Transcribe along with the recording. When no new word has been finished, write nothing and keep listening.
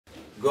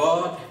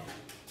God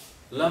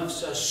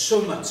loves us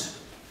so much.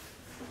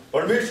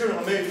 परमेश्वर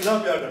हमें इतना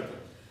प्यार करता है.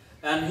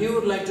 And He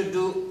would like to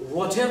do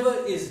whatever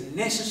is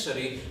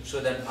necessary so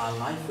that our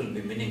life will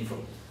be meaningful.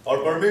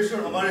 और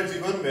परमेश्वर हमारे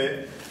जीवन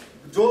में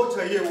जो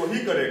चाहिए वही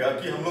करेगा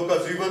कि हम लोग का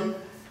जीवन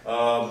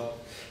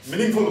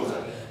मीनिंगफुल हो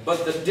जाए.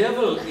 But the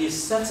devil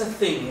is such a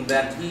thing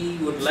that he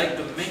would like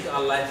to make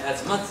our life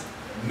as much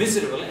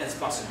miserable as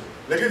possible.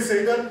 लेकिन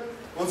शैतान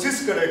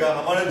कोशिश करेगा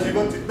हमारे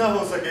जीवन जितना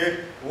हो सके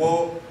वो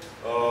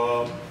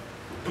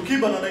दुखी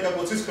बनाने का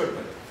कोशिश करता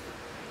है.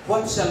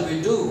 What shall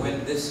we do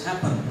when this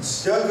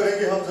happens? क्या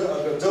करेंगे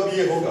हम जब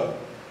ये होगा?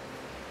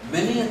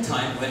 Many a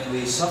time when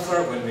we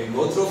suffer, when we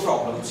go through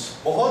problems,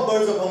 बहुत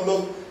बार जब हम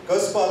लोग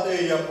कष्ट पाते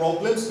हैं या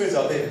प्रॉब्लम्स में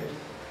जाते हैं,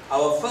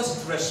 our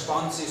first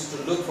response is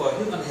to look for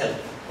human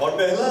help. और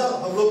पहला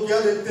हम लोग क्या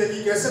देखते हैं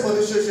कि कैसे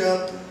मनुष्य से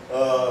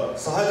हम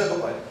सहायता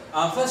को पाए.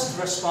 Our first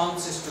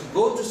response is to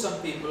go to some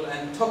people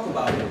and talk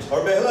about it.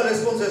 और पहला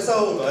रिस्पॉन्स ऐसा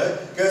होता है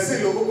कैसे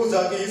लोगों को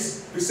जाके इस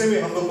विषय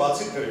में हम लोग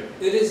बातचीत करें.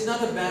 It is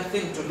not a bad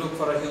thing to look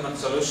for a human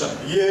solution.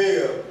 ये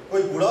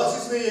कोई बुरा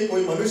चीज नहीं है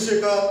कोई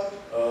मनुष्य का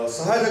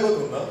सहायता को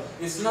ढूंढना.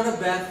 It's not a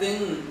bad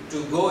thing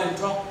to go and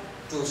talk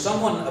to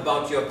someone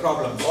about your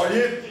problem. और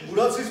ये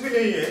बुरा चीज भी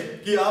नहीं है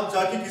कि आप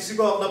जाके किसी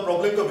को अपना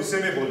प्रॉब्लम का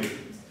विषय में बोलिए.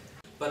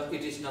 But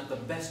it is not the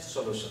best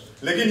solution.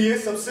 लेकिन ये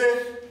सबसे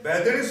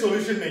बेहतरीन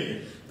सॉल्यूशन नहीं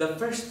है. The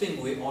first thing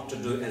we ought to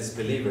do as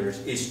believers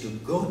is to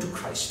go to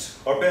Christ.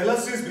 और पहला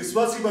चीज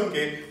विश्वासी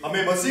बनके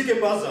हमें मसीह के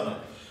पास जाना है.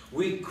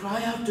 We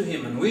cry out to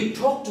Him and we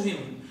talk to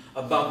Him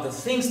about the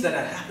things that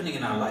are happening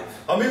in our life.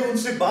 हमें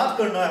उनसे बात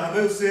करना है,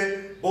 हमें उससे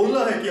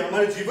बोलना है कि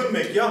हमारे जीवन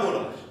में क्या हो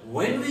रहा है.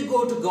 When we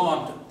go to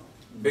God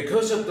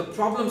because of the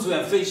problems we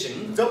are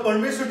facing, जब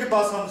परमेश्वर के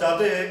पास हम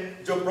जाते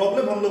हैं, जो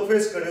प्रॉब्लम हम लोग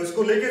फेस कर रहे हैं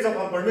उसको लेके जब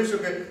हम परमेश्वर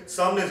के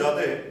सामने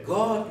जाते हैं,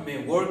 God may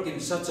work in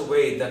such a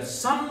way that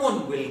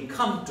someone will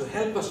come to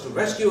help us to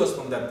rescue us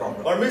from that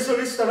problem. परमेश्वर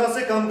इस तरह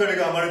से काम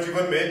करेगा हमारे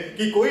जीवन में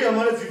कि कोई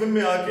हमारे जीवन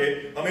में आके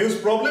हमें उस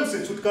प्रॉब्लम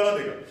से छुटकारा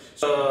देगा.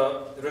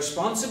 The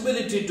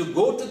responsibility to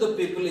go to the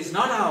people is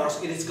not ours,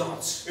 it is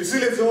God's.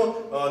 इसीलिए जो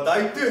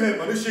दायित्व है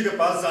मनुष्य के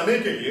पास जाने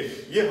के लिए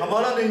ये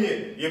हमारा नहीं है,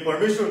 ये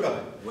परमेश्वर का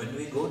है. When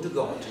we go to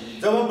God,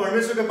 जब हम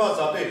परमेश्वर के पास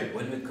जाते हैं,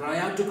 when we cry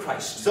out to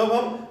Christ, जब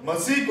हम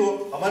मसीह को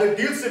हमारे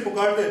दिल से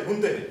पुकारते हैं,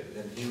 ढूंढते हैं,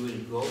 then He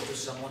will go to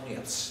someone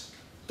else.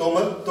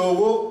 तो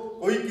वो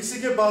कोई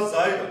किसी के पास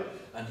जाएगा.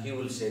 And He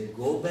will say,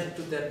 go back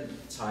to that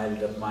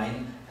child of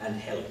mine and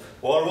help.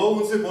 और वो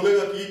उनसे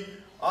बोलेगा कि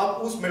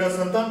आप उस मेरा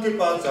संतान के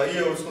पास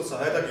जाइए और उसको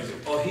सहायता कीजिए.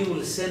 Or He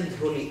will send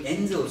holy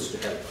angels to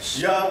help us.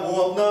 या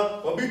वो अपना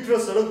पवित्र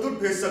स्वर्गदूत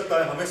भेज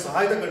सकता है हमें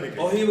सहायता करने के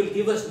लिए. Or He will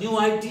give us new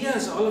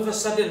ideas all of a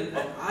sudden.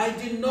 And I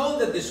didn't know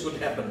that this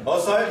could happen. और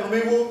शायद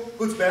हमें वो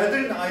कुछ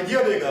बेहतरीन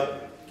आइडिया देगा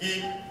कि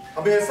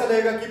हमें ऐसा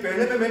लगेगा कि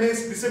पहले में मैंने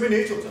इस विषय में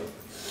नहीं सोचा.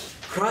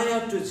 Cry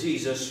out to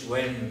Jesus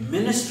when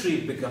ministry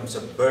becomes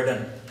a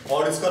burden.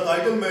 और इसका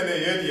टाइटल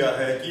मैंने ये दिया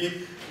है कि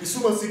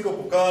यीशु मसीह को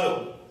पुकारो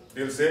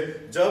दिल से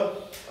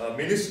जब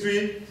मिनिस्ट्री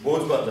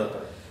बोझ बन जाता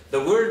है. The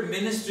word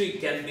ministry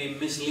can be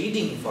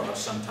misleading for us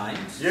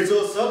sometimes. ये जो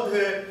शब्द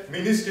है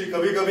मिनिस्ट्री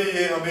कभी-कभी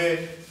ये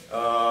हमें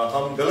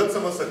हम गलत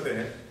समझ सकते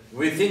हैं.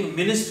 We think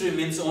ministry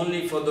means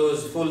only for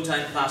those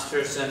full-time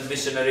pastors and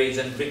missionaries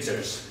and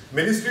preachers.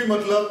 Ministry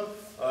मतलब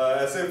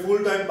ऐसे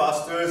फुल टाइम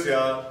पास्टर्स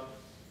या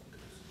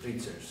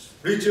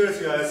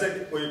preachers या ऐसे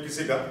कोई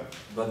किसी का.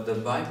 But the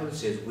Bible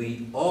says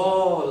we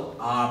all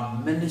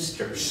are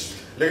ministers.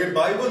 लेकिन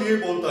बाइबल ये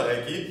बोलता है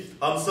कि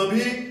हम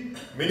सभी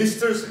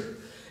मिनिस्टर्स हैं.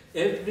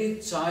 Every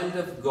child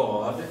of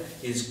God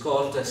is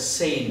called a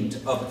saint,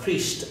 a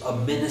priest, a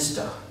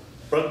minister.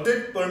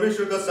 प्रत्येक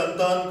परमेश्वर का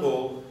संतान को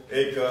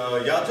एक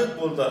याजक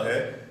बोलता है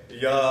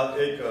या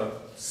एक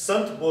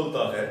संत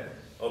बोलता है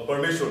और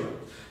परमेश्वर.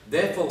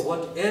 Therefore,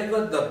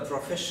 whatever the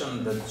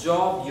profession, the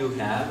job you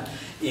have,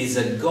 is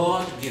a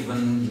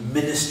God-given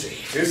ministry.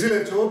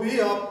 इसलिए जो भी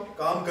आप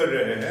काम कर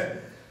रहे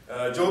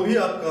हैं, जो भी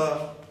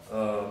आपका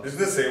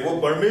बिजनेस है, वो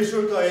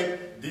परमेश्वर का एक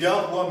दिया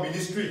हुआ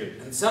मिनिस्ट्री है.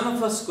 And some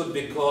of us could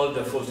be called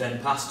a full-time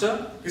pastor.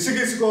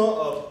 किसी को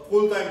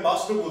फुल टाइम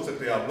पास्टर बोल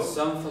सकते हैं आप लोग.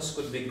 Some of us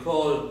could be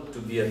called to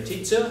be a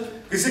teacher.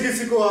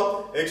 किसी को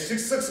आप एक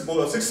शिक्षक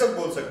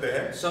बोल सकते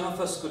हैं. Some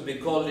of us could be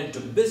called into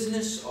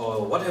business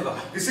or whatever.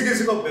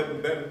 किसी को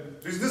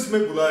बिजनेस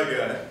में बुलाया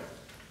गया है.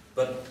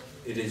 But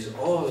it is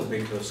all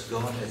because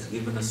God has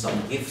given us some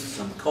gifts,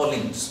 some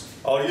callings.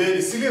 और ये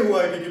इसीलिए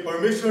हुआ है क्योंकि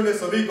परमेश्वर ने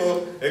सभी को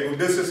एक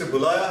उद्देश्य से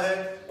बुलाया है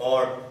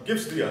और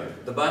गिफ्ट्स दिया है.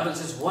 The Bible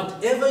says,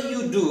 whatever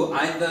you do,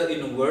 either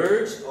in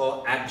words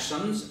or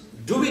actions,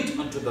 do it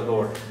unto the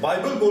Lord.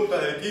 Bible बोलता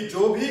है कि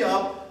जो भी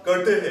आप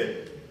करते हैं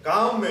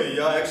काम में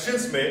या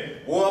एक्शंस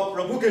में वो आप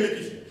प्रभु के लिए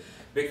कीजिए.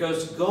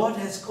 Because God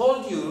has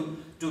called you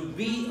to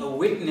be a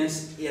witness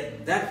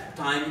at that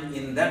time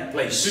in that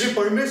place. क्योंकि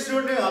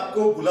परमेश्वर ने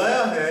आपको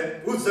बुलाया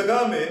है उस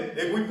जगह में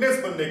एक विटनेस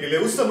बनने के लिए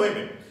उस समय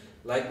में.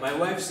 Like my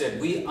wife said,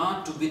 we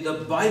are to be the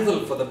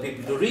Bible for the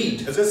people to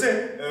read. जैसे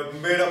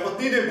मेरा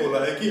पत्नी ने बोला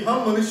है कि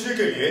हम मनुष्य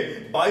के लिए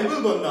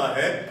बाइबल बनना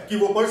है कि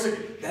वो पढ़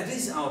सके. That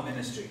is our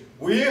ministry.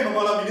 वो ये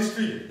हमारा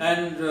मिनिस्ट्री है.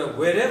 And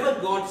wherever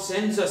God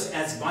sends us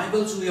as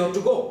Bibles, we ought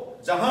to go.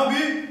 जहां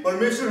भी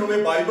परमेश्वर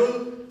हमें बाइबल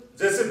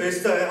जैसे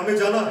भेजता है हमें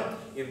जाना है।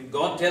 If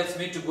God tells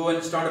me to go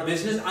and start a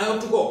business, I ought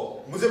to go.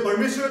 मुझे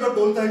परमेश्वर अगर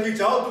बोलता है कि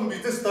जाओ तुम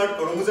बिजनेस स्टार्ट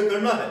करो, मुझे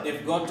करना है। If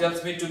God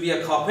tells me to be a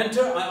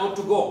carpenter, I ought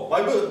to go.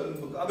 Bible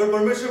अगर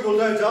परमेश्वर बोल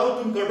रहा है जाओ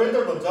तुम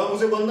कारपेंटर बन जाओ,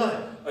 मुझे बनना है।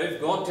 Or if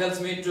God tells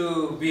me to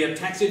be a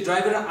taxi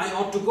driver, I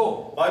ought to go.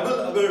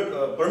 Bible अगर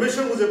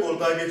परमेश्वर मुझे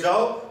बोलता है कि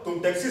जाओ तुम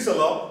टैक्सी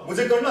चलाओ,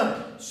 मुझे करना है।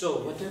 So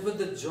whatever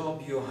the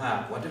job you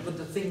have, whatever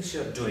the things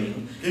you're doing,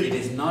 it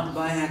is not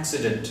by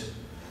accident.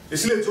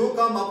 इसलिए जो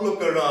काम आप लोग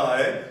कर रहा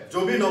है,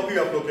 जो भी नौकरी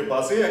आप लोग के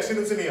पास है,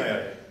 एक्सीडेंट से नहीं आया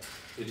है।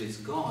 It is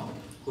God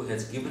who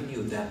has given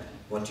you that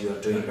what you are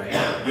doing right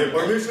now. ये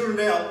परमेश्वर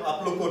ने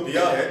आप लोग को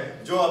दिया है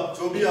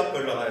जो भी आप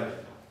कर रहा है।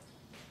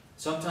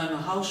 Sometimes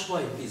a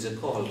housewife is a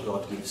call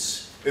God gives.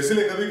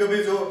 इसलिए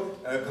कभी-कभी जो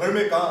घर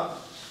में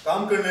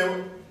काम करने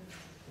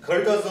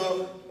घर का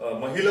जो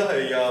महिला है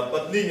या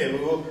पत्नी है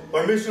वो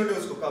परमेश्वर ने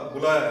उसको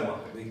बुलाया है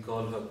वहाँ। We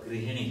call her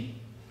गृहिणी.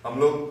 हम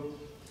लोग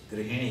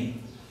गृहिणी,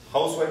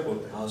 हाउसवाइफ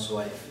बोलते हैं।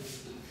 housewife.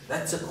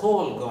 That's a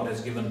call God has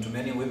given to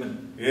many women.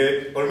 ये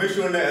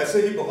परमेश्वर ने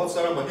ऐसे ही बहुत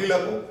सारा महिला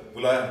को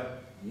बुलाया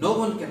है। No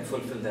one can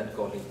fulfill that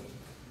calling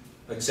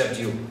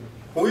except you.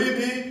 कोई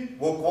भी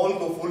वो कॉल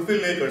को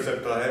फुलफिल नहीं कर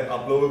सकता है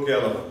आप लोगों के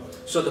अलावा।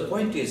 So the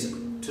point is,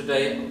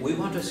 today we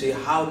want to see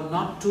how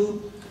not to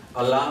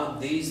allow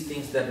these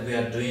things that we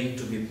are doing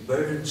to be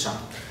burdensome.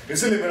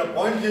 इसलिए मेरा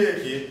पॉइंट ये है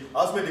कि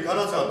आज मैं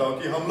दिखाना चाहता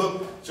हूँ कि हम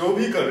लोग जो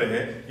भी कर रहे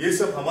हैं ये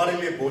सब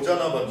हमारे लिए बोझा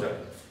ना बन जाए।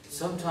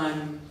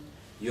 Sometimes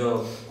your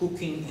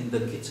cooking in the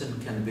kitchen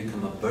can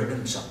become a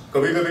burdensome.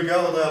 कभी-कभी क्या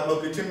होता है आप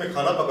लोग किचन में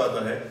खाना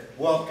पकाता है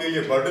वो आपके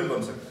लिए बर्डन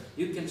बन सकता है।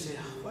 You can say,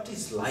 what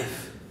is life?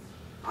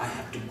 I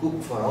have to cook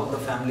for all the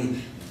family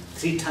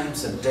 3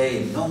 times a day.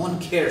 No one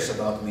cares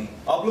about me.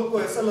 आप लोग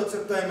को ऐसा लग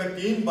सकता है मैं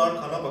 3 बार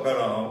खाना पका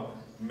रहा हूँ,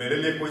 मेरे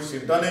लिए कोई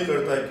चिंता नहीं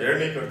करता है, केयर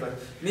नहीं करता है।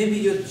 Maybe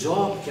your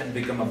job can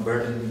become a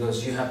burden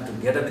because you have to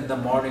get up in the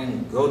morning,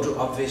 go to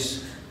office,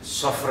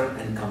 suffer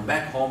and come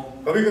back home.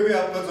 कभी-कभी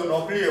आपका जो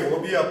नौकरी है वो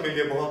भी आपके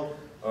लिए बहुत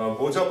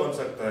बोझा बन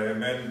सकता है।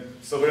 मैं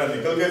सवेरा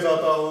निकल के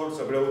जाता हूँ,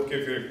 सवेरा उठ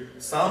के फिर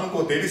शाम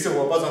को देरी से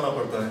वापस आना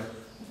पड़ता है।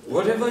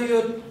 Whatever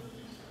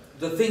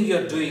the thing you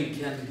are doing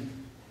can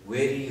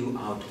wear you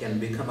out, can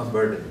become a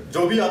burden.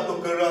 जो भी आप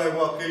लोग कर रहा है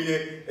वो आपके लिए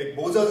एक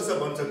बोझा जैसा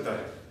बन सकता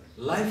है।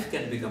 Life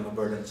can become a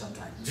burden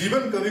sometimes.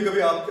 जीवन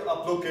कभी-कभी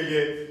आप लोग के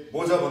लिए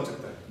बोझा बन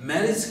सकता है।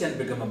 Marriage can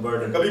become a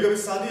burden. कभी-कभी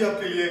शादी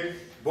आपके लिए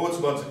बोझ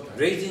बन सकता है।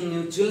 Raising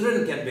new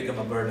children can become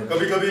a burden.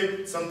 कभी-कभी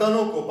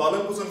संतानों को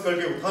पालन पोषण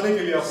करके उठाने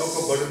के लिए आप लोग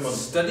को बर्डन बन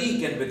सकता है। Study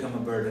can become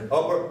a burden.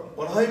 और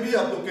पढ़ाई भी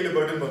आप लोग के लिए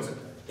बर्डन बन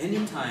सकता है।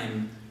 Anytime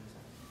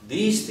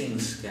these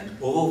things can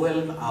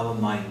overwhelm our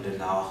mind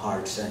and our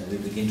hearts and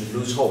we begin to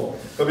lose hope.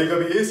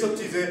 कभी-कभी ये सब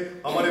चीजें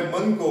हमारे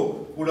मन को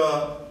पूरा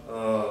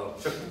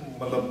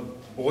मतलब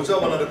बोझा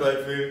बना देता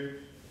है, फिर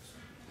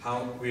How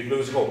we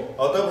lose hope.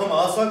 और तब हम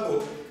आशा को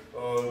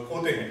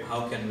खोते हैं। How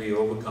can we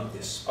overcome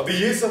this? अभी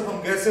ये सब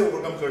हम कैसे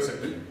ओवरकम कर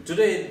सकते हैं?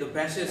 Today the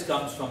passage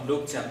comes from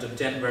Luke chapter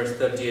 10 verse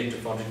 38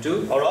 to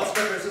 42. और आज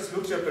का पैसेज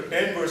लूक चैप्टर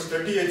 10 वर्स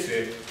 38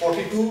 से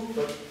 42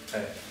 तक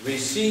है। We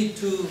see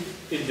 2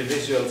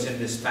 individuals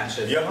in this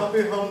passage. यहाँ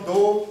पे हम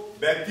 2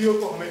 व्यक्तियों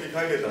को हमें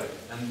दिखाई देता है।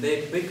 And they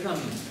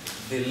become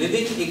the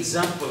living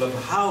example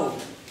of how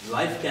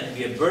life can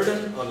be a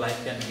burden or life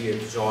can be a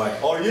joy.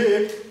 और ये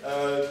एक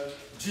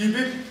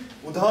जीवित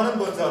उदाहरण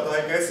बन जाता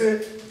है कैसे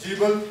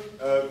जीवन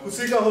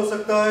खुशी का हो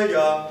सकता है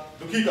या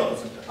दुखी का हो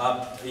सकता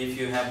है। If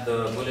you have the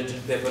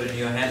bulletin paper in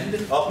your hand,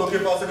 आप लोग के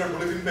पास अगर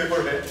बुलेटिन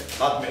पेपर है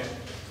हाथ में,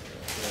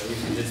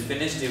 if it is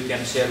finished, you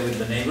can share with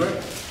the neighbor.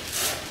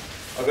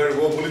 अगर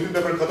वो बुलेटिन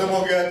पेपर खत्म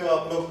हो गया है तो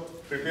आप लोग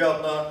कृपया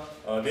अपना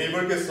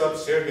नेबर के साथ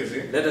शेयर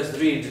कीजिए। Let us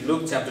read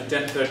Luke chapter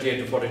 10 38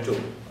 to 42.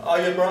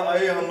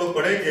 आइए हम लोग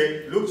पढ़ेंगे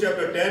लूक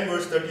चैप्टर 10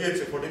 वर्स 38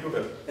 से 42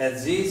 तक।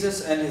 As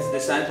Jesus and his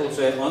disciples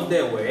were on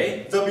their way,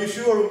 जब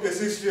यीशु और उनके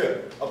शिष्य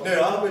अपने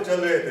राह पे चल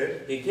रहे थे,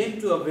 he came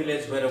to a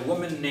village where a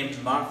woman named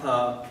Martha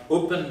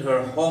opened her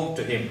home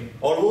to him.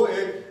 और वो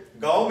एक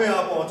गांव में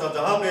आ पहुंचा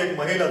जहां पे एक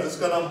महिला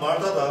जिसका नाम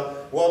मार्था था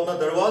वो अपना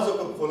दरवाजा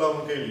को खोला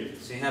उनके लिए।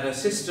 She had a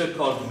sister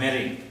called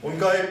Mary.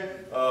 उनका एक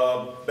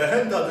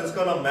बहन था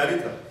जिसका नाम मैरी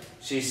था।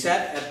 She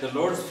sat at the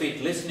Lord's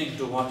feet listening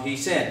to what he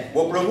said.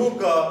 वो प्रभु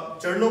का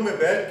चरणों में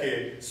बैठ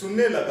के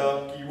सुनने लगा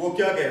कि वो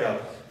क्या कह रहा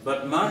था।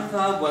 But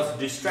Martha was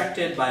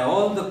distracted by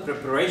all the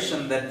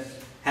preparation that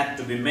had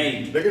to be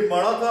made. लेकिन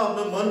मार्था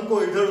अपना मन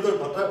को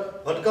इधर-उधर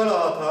भटका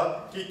रहा था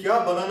कि क्या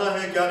बनाना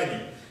है क्या नहीं।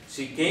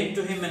 She came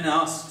to him and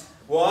asked,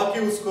 वो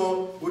आके उसको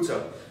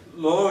पूछा,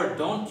 Lord,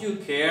 don't you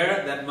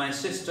care that my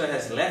sister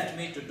has left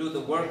me to do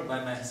the work by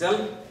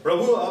myself?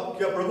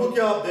 प्रभु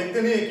क्या आप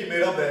देखते नहीं कि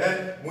मेरा बहन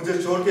मुझे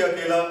छोड़ के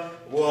अकेला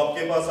वो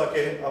आपके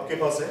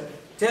पास है?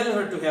 Tell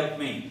her to help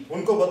me.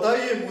 उनको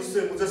बताइए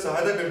मुझे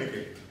सहायता करने के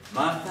लिए।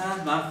 Martha,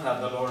 Martha,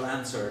 the Lord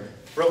answered.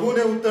 प्रभु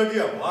ने उत्तर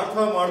दिया,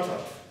 Martha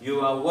Martha, You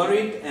are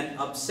worried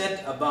and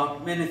upset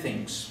about many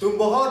things. तुम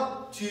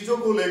बहुत चीजों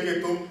को लेके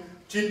तुम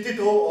चिंतित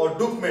हो और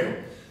दुख में हो।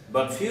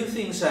 But few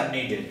things are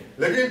needed.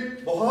 लेकिन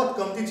बहुत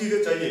कम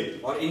चीजें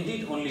चाहिए। Or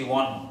indeed only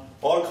one.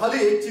 और खाली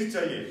एक चीज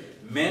चाहिए।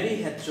 Mary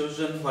had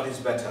chosen what is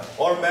better,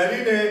 और मैरी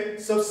ने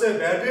सबसे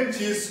बेहतरीन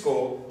चीज को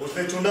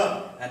उसने चुना,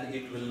 and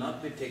it will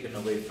not be taken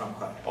away from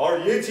her.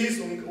 और ये चीज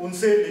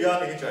उनसे लिया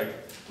नहीं चाहिए.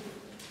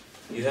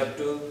 You have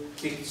to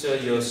picture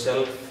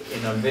yourself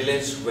in a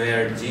village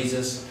where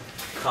Jesus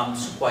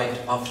comes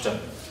quite often.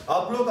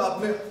 आप लोग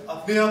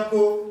अपने आप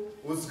को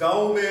उस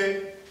गांव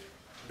में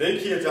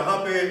देखिए जहां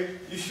पे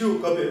यीशु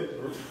कभी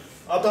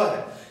आता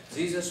है.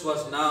 Jesus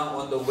was now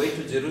on the way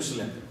to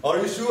Jerusalem.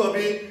 और यीशु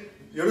अभी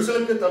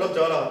यरूशलेम की तरफ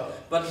जा रहा था.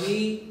 But he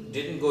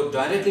didn't go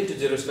directly to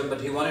Jerusalem,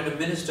 but he wanted to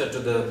minister to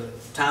the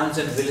towns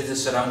and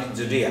villages surrounding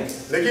Judea.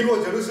 लेकिन वो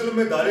यरूशलेम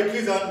में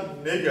डायरेक्टली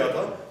नहीं गया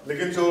था,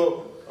 लेकिन जो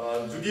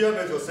जुडिया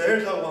में जो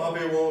शहर था वहां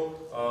पे वो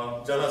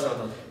जाना चाहता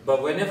था.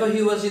 But whenever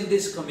he was in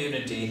this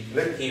community,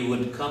 he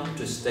would come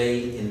to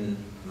stay in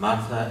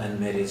Martha and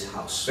Mary's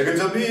house. लेकिन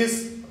जब भी इस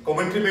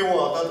कम्युनिटी में वो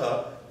आता था,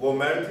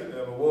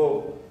 वो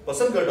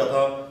पसंद करता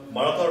था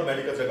मार्था और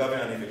मैरी का जगह में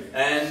आने के लिए.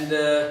 And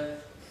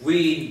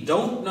we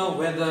don't know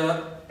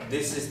whether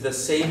this is the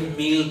same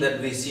meal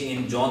that we see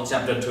in John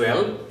chapter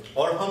 12.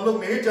 और हम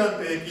लोग नहीं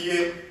जानते कि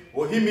ये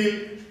वही मील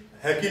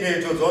है कि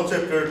नहीं जो जॉन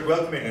चैप्टर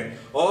 12 में है.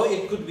 Or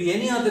it could be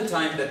any other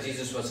time that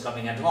Jesus was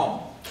coming at home.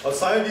 और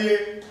शायद ये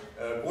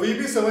कोई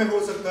भी समय हो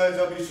सकता है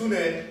जब यीशु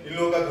ने इन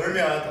लोगों का घर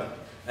में आया था.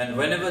 And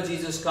whenever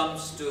Jesus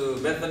comes to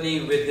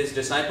Bethany with his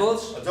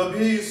disciples, जब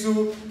भी यीशु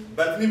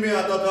बेथनी में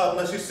आता था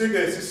अपना शिष्य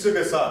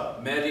के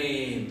साथ,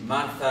 Mary,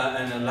 Martha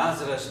and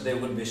Lazarus, they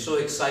would be so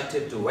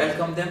excited to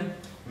welcome them.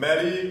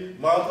 Mary,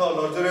 Martha और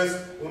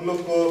लाजरस उन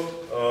लोग को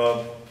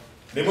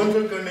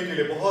निमंत्रण करने के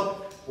लिए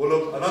बहुत वो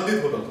लोग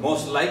आनंदित होता था.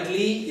 Most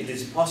likely it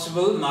is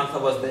possible Martha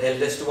was the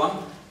eldest one.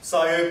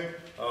 शायद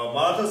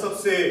मार्था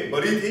सबसे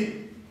बड़ी थी.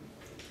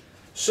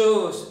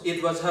 So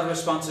it was her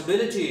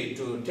responsibility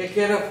to take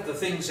care of the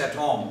things at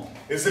home.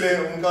 इसलिए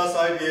उनका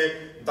शायद ये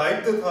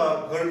दायित्व था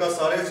घर का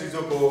सारे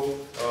चीजों को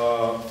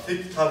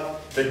ठीक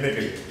ठाक देखने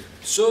के लिए.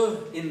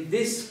 So in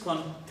this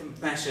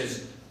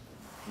passage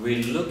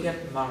we look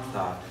at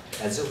Martha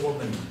as a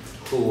woman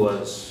who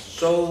was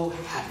so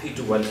happy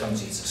to welcome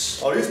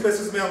Jesus. और इस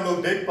पैसेज में हम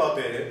लोग देख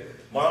पाते हैं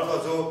मार्था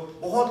जो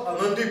बहुत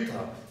आनंदित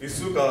था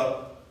यीशु का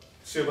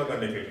सेवा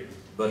करने के लिए.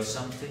 But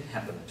something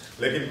happened.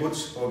 लेकिन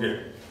कुछ हो गया.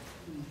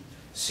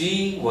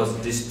 She was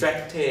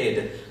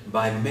distracted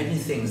by many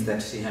things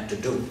that she had to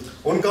do.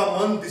 उनका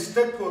मन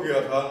डिस्ट्रैक्ट हो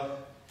गया था,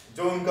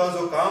 जो उनका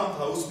जो काम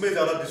था उसमें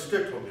ज़्यादा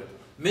डिस्ट्रैक्ट हो गया था.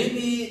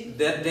 Maybe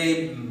that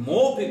day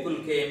more people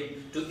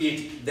came to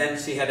eat than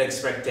she had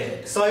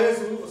expected.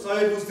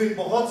 शायद उस दिन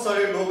बहुत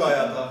सारे लोग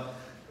आया था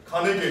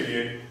खाने के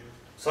लिए.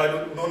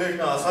 शायद उन्होंने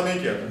इतना आशा नहीं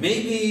किया था.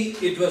 Maybe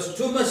it was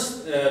too much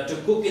to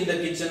cook in the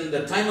kitchen.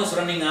 The time was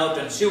running out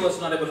and she was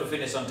not able to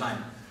finish on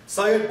time.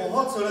 शायद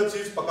बहुत सारा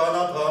चीज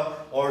पकाना था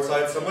और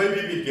शायद समय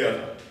भी बीत गया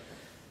था.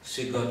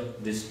 She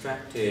got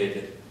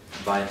distracted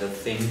by the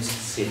things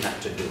she had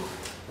to do.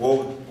 वो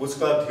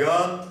उसका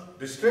ध्यान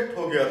डिस्ट्रैक्ट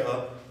हो गया था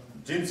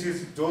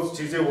जो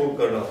चीजें वो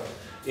कर रहा था.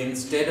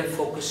 Instead of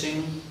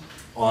focusing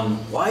on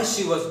why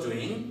she was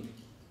doing,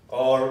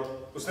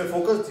 और उसने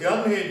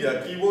ध्यान नहीं दिया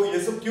कि वो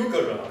ये सब क्यों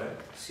कर रहा है.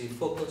 she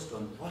focused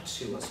on what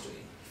she was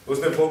doing.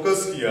 उसने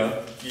फोकस किया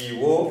कि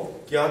वो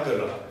क्या कर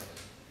रहा है.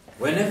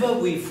 Whenever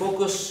we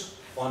focus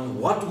on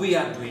what we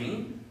are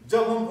doing,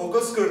 जब हम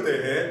फोकस करते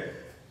हैं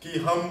कि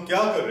हम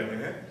क्या कर रहे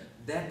हैं,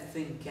 that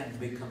thing can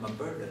become a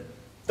burden.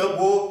 तब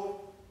वो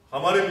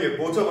हमारे लिए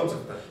बोझ बन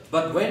सकता है.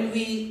 But when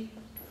we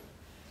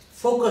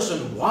focus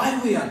on why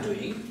we are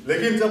doing,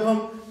 लेकिन जब हम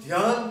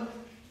ध्यान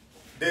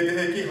देते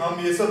हैं कि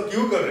हम ये सब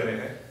क्यों कर रहे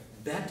हैं,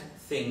 that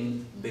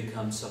thing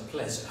becomes a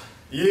pleasure.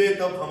 ये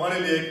तब हमारे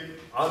लिए एक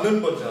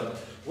आनंद बन जाता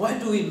है. Why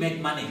do we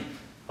make money?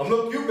 हम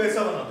लोग क्यों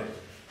पैसा बनाते हैं?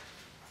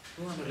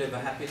 We want to live a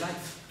happy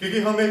life. क्योंकि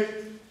हम एक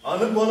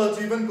आनंद वाला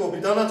जीवन को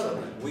बिताना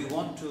चाहते हैं. We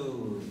want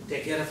to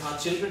take care of our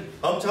children.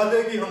 हम चाहते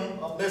हैं कि हम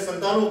अपने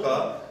संतानों का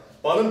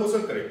पालन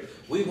पोषण करें.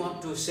 We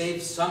want to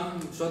save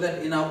some so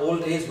that in our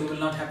old age we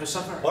will not have to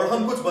suffer. और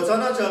हम कुछ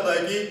बचाना चाहता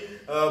है कि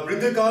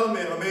वृद्ध काल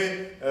में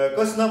हमें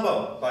कष्ट ना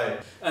पाए.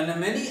 And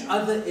many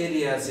other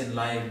areas in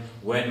life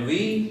when we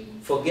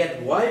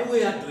forget why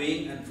we are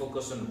doing and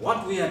focus on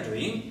what we are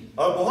doing.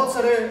 और बहुत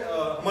सारे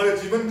हमारे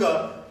जीवन का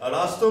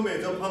रास्तों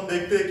में जब हम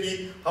देखते हैं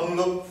कि हम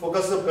लोग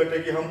फोकस सब करते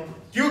हैं कि हम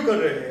क्यों कर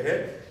रहे हैं,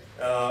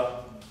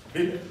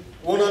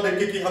 वो ना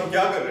देखे कि हम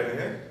क्या कर रहे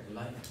हैं,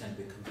 Life can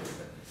become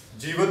better.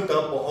 जीवन का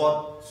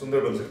बहुत सुंदर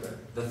बन सकता है.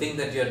 The thing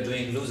that you are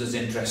doing loses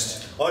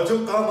interest. और जो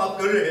काम आप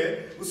कर रहे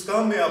हैं उस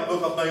काम में आप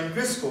लोग अपना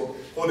इंटरेस्ट को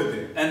खो देते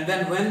हैं. And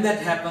then when that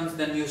happens,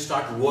 then you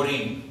start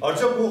worrying. और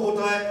जब वो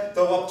होता है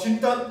तब आप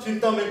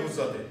चिंता में घुस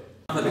जाते हैं.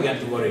 I began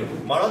to worry.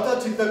 Martha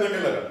चिंता करने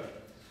लगा.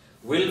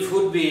 Will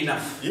food be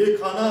enough? ये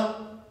खाना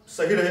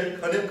सही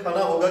रहे, खाना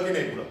होगा कि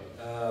नहीं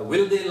पूरा?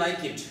 Will they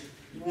like it?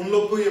 उन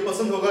लोग को ये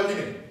पसंद होगा कि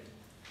नहीं?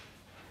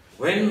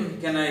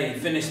 When can I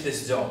finish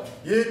this job?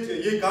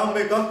 ये काम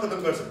मैं कब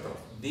खत्म कर सकता हूँ?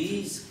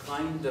 These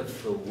kind of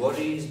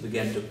worries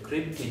began to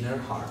creep in her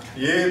heart.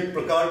 ये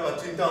प्रकार का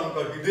चिंता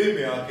उनका हृदय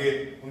में आके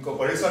उनको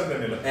परेशान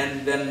करने लगा.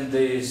 And then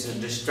this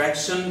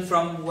distraction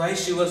from why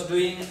she was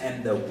doing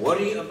and the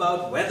worry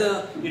about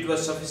whether it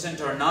was sufficient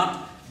or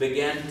not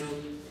began to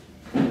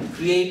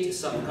create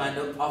some kind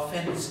of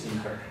offense in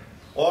her.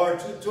 और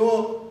जो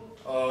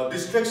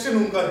डिस्ट्रैक्शन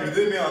उनका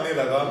हृदय में आने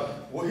लगा,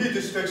 वही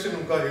डिस्ट्रैक्शन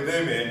उनका हृदय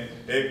में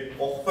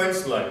एक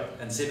offence lie.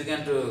 And she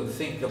began to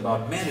think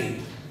about Mary.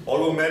 और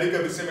वो मैरी के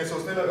विषय में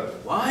सोचने लगा.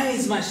 Why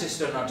is my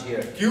sister not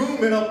here? क्यों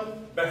मेरा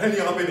बहन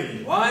यहाँ पे नहीं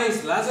है? Why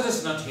is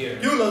Lazarus not here?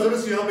 क्यों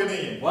लाजरस यहाँ पे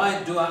नहीं है?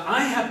 Why do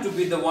I have to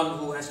be the one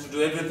who has to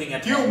do everything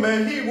at क्यों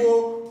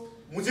home?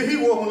 मुझे ही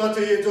वो होना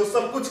चाहिए जो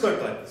सब कुछ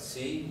करता है?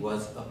 She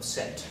was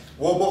upset.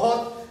 वो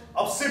बहुत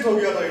अपसेट हो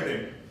गया था ये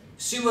दिन.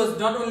 She was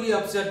not only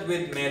upset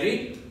with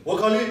Mary, वो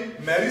खाली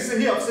मैरी से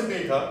ही अपसेट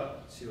नहीं था.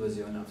 she was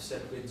even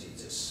upset with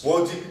Jesus. वो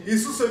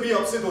यीशु से भी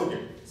अपसेट हो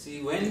गई.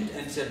 She went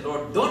and said,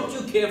 Lord, don't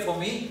you care for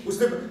me?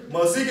 उसने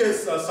मसीह के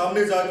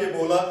सामने जाके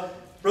बोला,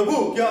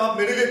 प्रभु क्या आप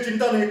मेरे लिए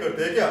चिंता नहीं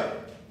करते हैं क्या?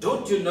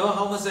 Don't you know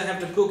how much I have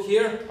to cook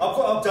here?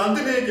 आप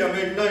जानते नहीं क्या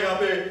मैं इतना यहाँ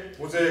पे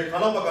मुझे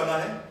खाना पकाना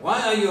है? Why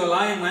are you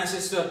allowing my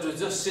sister to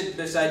just sit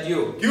beside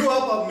you? क्यों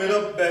आप मेरा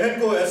बहन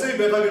को ऐसे ही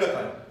बैठा के रखा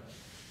है?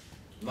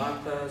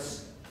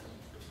 Martha's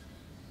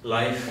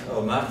life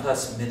or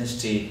Martha's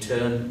ministry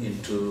turned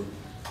into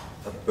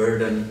a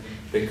burden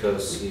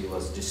because he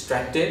was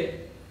distracted.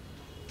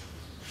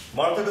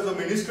 Martha का जो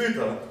मिनिस्ट्री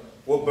था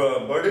वो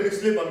बर्डन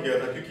इसलिए बन गया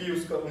था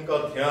क्योंकि उनका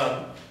ध्यान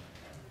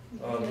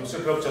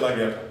दूसरी तरफ चला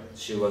गया था.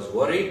 She was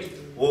worried.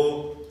 वो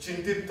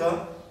चिंतित था.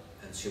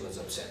 And she was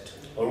upset.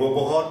 और वो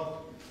बहुत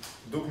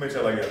दुख में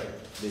चला गया था.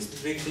 These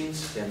three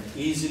things can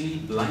easily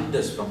blind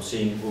us from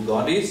seeing who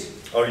God is.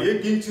 और ये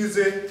तीन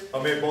चीजें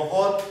हमें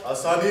बहुत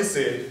आसानी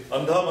से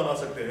अंधा बना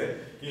सकते हैं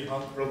कि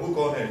हम प्रभु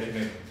कौन है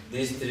देखने.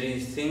 These three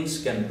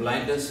things can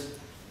blind us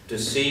to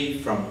see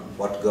from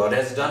what God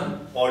has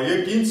done. और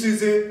ये तीन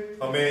चीजें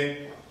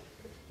हमें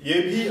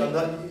ये भी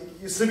अंधा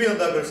इससे भी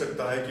अंधा कर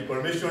सकता है कि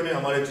परमेश्वर ने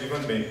हमारे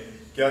जीवन में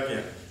क्या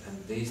किया.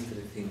 And these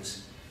three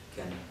things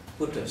can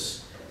put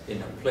us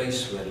in a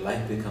place where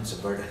life becomes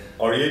a burden.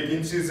 और ये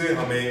तीन चीजें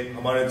हमें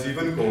हमारे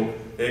जीवन को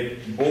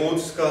एक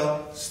बोझ का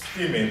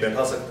स्थिति में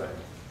बैठा सकता है.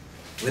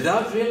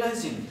 Without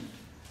realizing,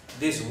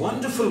 this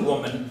wonderful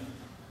woman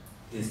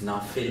is now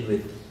filled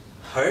with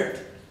hurt,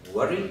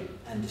 worry,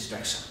 and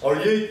distraction.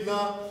 और ये इतना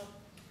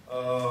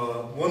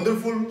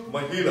वंडरफुल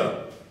महिला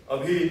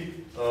अभी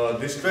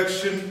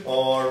डिस्ट्रैक्शन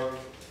और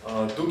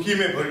दुखी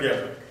में भर गया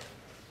था.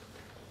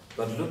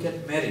 But look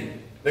at Mary.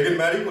 लेकिन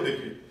मैरी को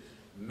देखिए.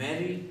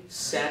 Mary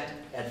sat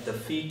at the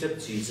feet of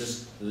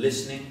Jesus,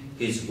 listening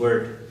His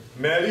word.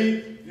 Mary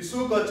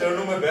यीशु का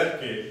चरणों में बैठ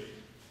के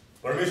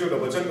परमेश्वर का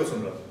वचन को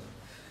सुन रहा था.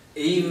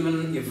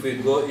 Even if we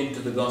go into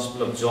the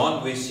Gospel of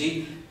John, we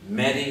see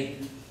Mary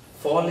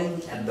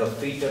falling at the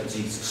feet of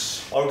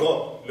Jesus. और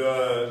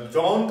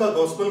जॉन का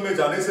गॉस्पेल में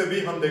जाने से भी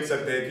हम देख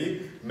सकते हैं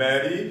कि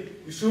मैरी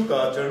यीशु का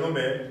चरणों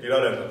में गिरा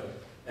रहता था.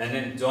 And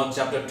in John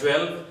chapter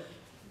 12,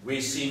 we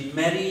see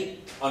Mary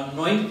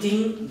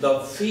anointing the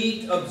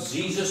feet of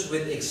Jesus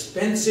with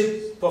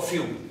expensive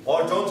perfume.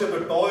 और जॉन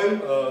चैप्टर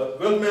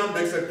 12 में हम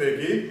देख सकते हैं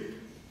कि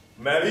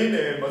मैरी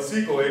ने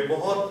मसीह को एक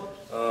बहुत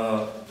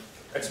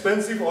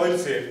एक्सपेंसिव ऑयल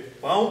से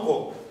पांव को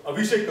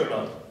अभिषेक कर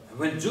रहा था.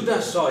 When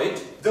Judas saw it,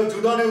 जब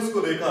जुदा ने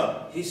उसको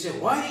देखा, he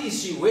said, "Why is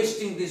she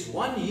wasting this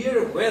 1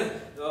 year worth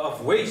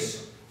of waste?"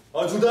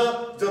 और जुदा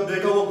जब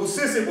देखा वो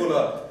गुस्से से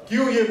बोला,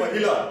 क्यों ये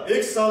महिला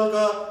 1 साल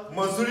का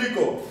मजदूरी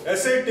को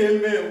ऐसे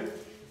तेल में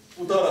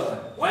उतारा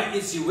था? Why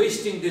is she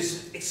wasting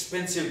this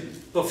expensive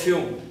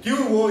perfume? क्यों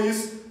वो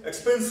इस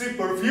एक्सपेंसिव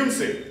परफ्यूम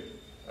से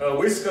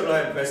वेस्ट कर रहा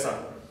है पैसा?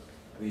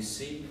 We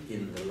see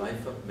in the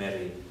life of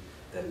Mary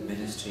that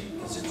ministry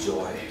is a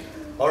joy.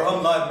 और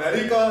हम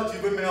मैरी का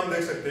जीवन में हम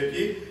देख सकते हैं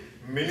कि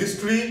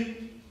मिनिस्ट्री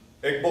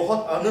एक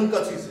बहुत आनंद का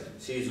चीज है.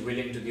 She is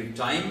willing to give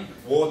time.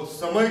 वो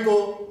समय को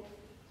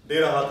दे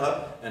रहा था.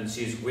 And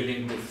she is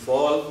willing to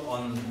fall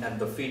at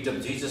the feet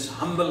of Jesus,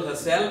 humble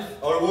herself.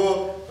 और वो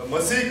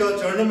मसीह का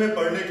चरणों में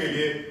पड़ने के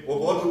लिए वो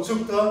बहुत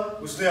उत्सुक था.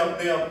 उसने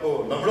अपने आप को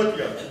नम्र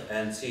किया.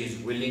 And she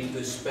is willing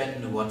to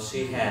spend what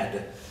she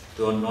had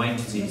to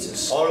anoint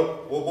Jesus.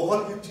 और वो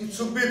बहुत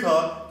इच्छुक भी था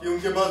कि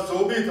उनके पास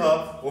जो भी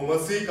था वो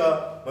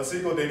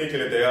मसीह को देने के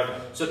लिए तैयार था.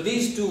 So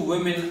these two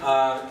women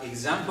are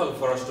example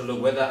for us to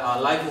look whether our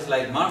life is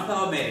like Martha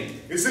or Mary.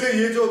 इसलिए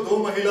ये जो दो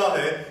महिला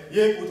है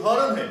ये एक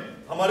उदाहरण है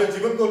हमारे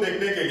जीवन को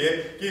देखने के लिए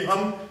कि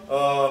हम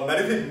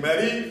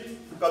मैरी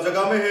का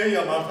जगह में है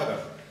या मार्था का.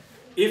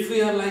 If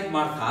we are like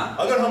Martha,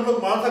 अगर हम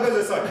लोग मार्था का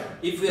जैसा है,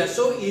 if we are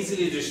so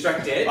easily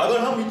distracted, अगर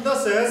हम इतना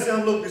सहज से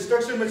हम लोग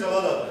डिस्ट्रैक्शन में चला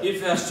जाता है,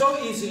 if we are so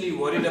easily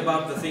worried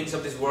about the things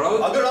of this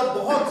world, अगर आप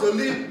बहुत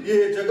जल्दी ये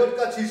जगत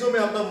का चीजों में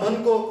अपना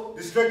मन को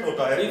डिस्ट्रैक्ट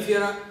होता है, if you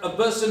are a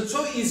person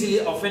so easily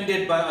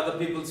offended by other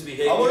people's अगर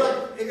behavior,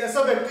 आप एक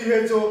ऐसा व्यक्ति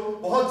है जो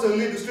बहुत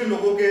जल्दी दूसरे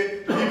लोगों के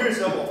बिहेवियर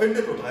से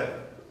ऑफेंडेड होता है,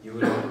 you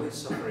will always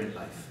suffer in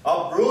life.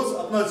 आप रोज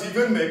अपना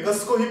जीवन में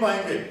कष्ट को ही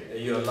पाएंगे.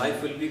 Your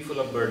life will be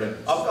full of burden.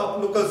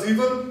 आप लोग का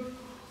जीवन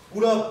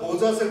पूरा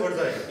बोझा से भर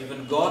जाएगा।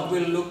 Even God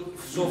will look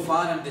so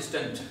far and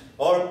distant.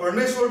 और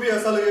परमेश्वर भी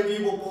ऐसा लगेगा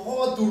कि वो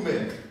बहुत दूर में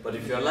है। But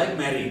if you are like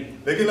Mary,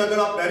 लेकिन अगर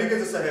आप मैरी के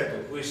जैसा है तो,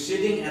 who is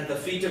sitting at the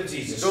feet of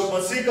Jesus, जो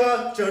मसीह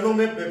का चरणों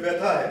में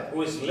बैठा है,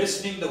 who is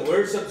listening the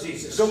words of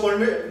Jesus, जो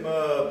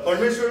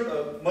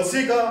परमेश्वर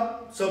मसीह का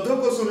शब्दों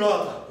को सुन रहा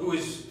था, who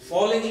is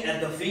falling at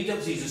the feet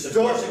of Jesus and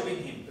जो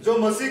worshiping Him, जो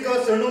मसीह का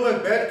चरणों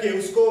में बैठ के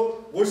उसको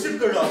वर्शिप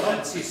कर रहा था,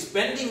 and she's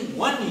spending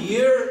 1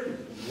 year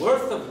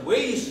worth of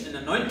waste in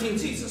anointing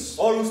Jesus.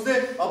 और उसने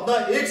अपना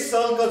 1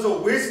 साल का जो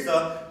वेस्ट था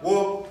वो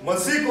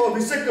मसीह को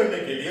अभिषेक करने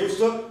के लिए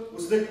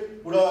उसने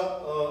पूरा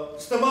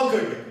इस्तेमाल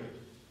कर लिया।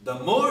 The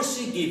more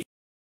she gives,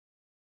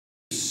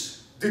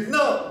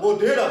 जितना वो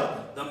दे रहा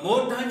था, the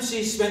more time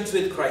she spends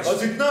with और Christ,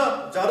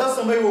 जितना ज्यादा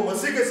समय वो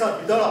मसीह के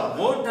साथ बिता रहा था,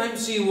 more time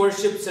she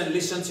worships and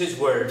listens His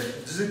word,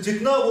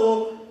 जितना वो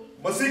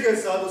मसीह के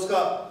साथ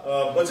उसका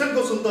वचन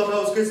को सुनता था,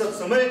 उसके साथ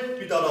समय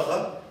बिता रहा था,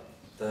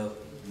 the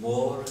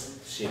more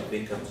she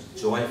becomes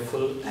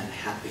joyful and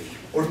happy.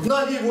 और उतना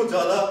ही वो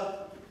ज्यादा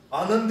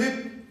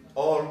आनंदित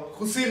और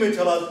खुशी में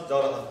चला जा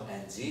रहा था।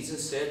 And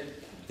Jesus said,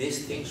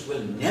 these things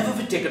will never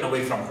be taken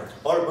away from her.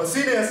 और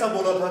मसीह ने ऐसा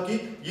बोला था कि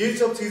ये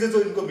सब चीजें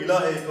जो इनको मिला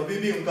है कभी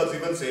भी उनका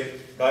जीवन से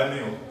गायब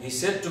नहीं होगा। He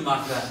said to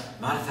Martha,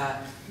 Martha,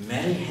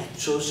 Mary had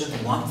chosen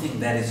one thing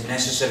that is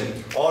necessary.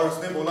 और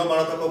उसने बोला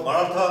मार्था को,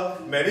 मार्था,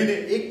 मैरी ने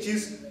एक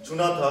चीज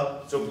चुना था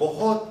जो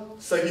बहुत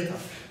सही था।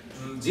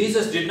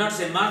 Jesus did not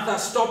say, Martha,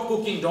 stop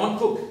cooking, don't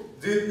cook.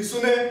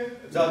 यीशु ने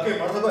जाके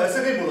मार्था को ऐसे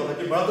नहीं बोला था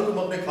कि मार्था तुम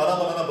अपने खाना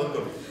बनाना बंद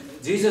करो।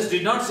 Jesus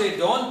did not say,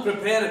 don't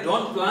prepare,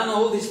 don't plan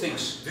all these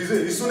things.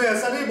 यीशु ने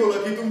ऐसा नहीं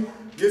बोला कि तुम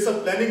ये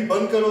सब प्लानिंग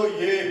बंद करो,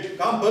 ये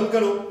काम बंद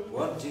करो।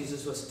 What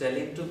Jesus was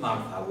telling to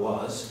Martha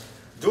was,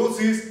 जो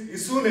चीज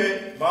यीशु ने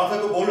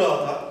मार्था को बोल रहा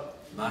था,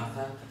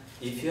 Martha,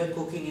 if you are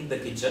cooking in the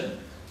kitchen,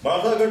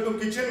 Martha अगर तुम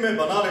किचन में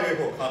बना रहे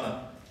हो खाना,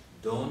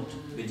 don't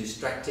be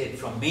distracted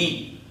from me.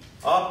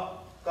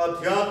 आपका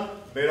ध्यान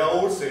मेरा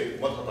ओर से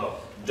मत हटाओ।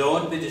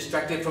 Don't be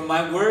distracted from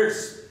my words.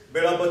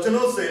 मेरा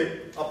वचनों से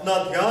अपना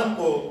ध्यान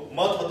को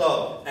मत हटाओ।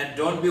 And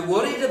don't be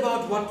worried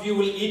about what you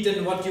will eat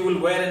and what you will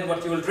wear and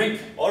what you will drink.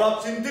 और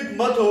आप चिंतित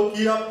मत हो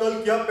कि आप कल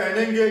क्या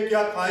पहनेंगे,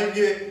 क्या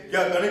खाएंगे,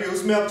 क्या करेंगे,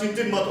 उसमें आप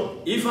चिंतित मत हो।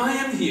 If I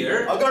am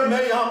here, अगर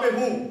मैं यहाँ पे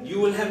हूँ, you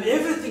will have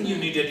everything you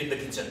needed in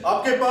the kitchen.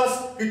 आपके पास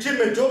किचन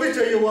में जो भी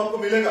चाहिए वो आपको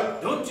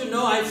मिलेगा। Don't you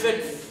know I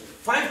fed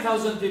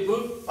 5,000 people?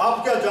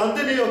 आप क्या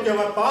जानते नहीं हो कि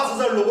मैं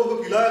 5,000 लोगों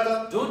को खिलाया था?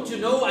 Don't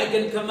you know I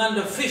can command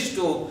a fish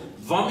to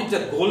vomit a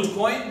gold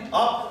coin?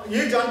 आप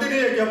ये जानते नहीं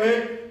है कि मैं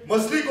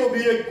मछली को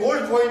भी एक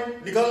गोल्ड कॉइन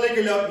निकालने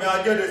के लिए मैं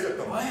आज्ञा दे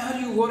सकता हूँ। Why are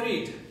you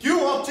worried? क्यों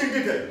आप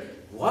चिंतित हैं?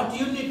 What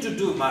you need to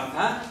do,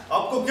 Martha?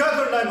 आपको क्या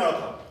करना है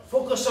मार्था?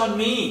 Focus on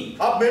me.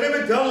 आप मेरे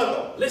में ध्यान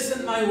लगाओ।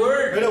 Listen my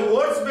word. मेरे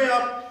वर्ड्स में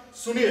आप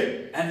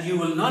सुनिए। And you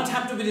will not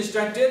have to be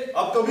distracted.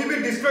 आप कभी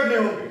भी डिस्ट्रैक्ट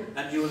नहीं होंगे।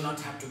 And you will not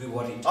have to be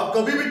worried. आप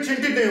कभी भी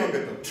चिंतित नहीं होंगे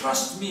तो।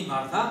 Trust me,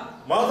 Martha.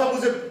 मार्था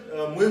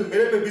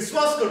मेरे पे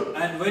विश्वास करो।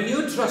 And when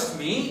you trust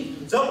me,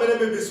 जब मेरे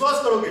पे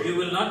विश्वास करोगे, you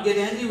will not get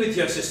angry with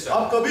your sister.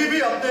 आप कभी भी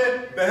अपने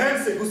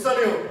बहन से गुस्सा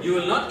नहीं होगे। You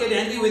will not get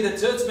angry with a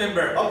church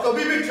member. आप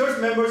कभी भी चर्च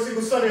मेंबर से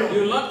गुस्सा नहीं You होगे।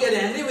 will not get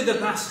angry with the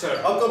pastor.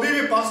 आप कभी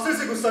भी पास्टर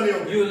से गुस्सा नहीं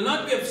होगे। You will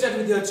not be upset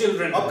with your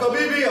children. आप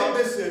कभी भी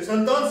अपने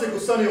संतान से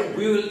गुस्सा नहीं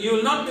होगे। You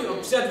will not be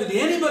upset with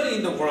anybody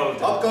in the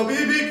world. आप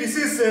कभी भी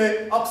किसी से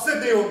अपसेट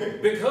नहीं होगे।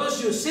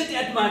 Because you sit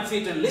at my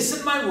feet and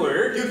listen my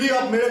word, क्योंकि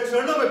आप मेरे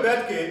चरणों में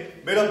बैठ के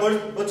मेरा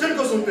वचन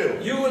को सुनते हो।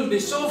 you will be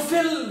so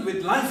filled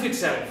with life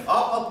itself.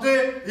 आप अपने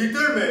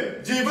भीतर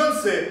में जीवन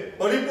से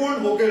परिपूर्ण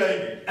होकर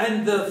रहेंगे।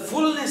 And the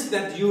fullness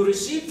that you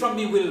receive from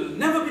me will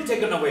never be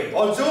taken away.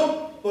 और जो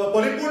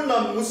परिपूर्ण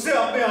मुझसे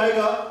आप में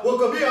आएगा वो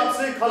कभी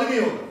आपसे खाली नहीं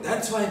होगा।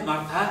 That's why,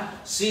 Martha,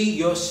 see,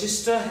 your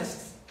sister has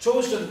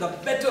chosen the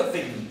better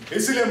thing.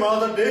 इसलिए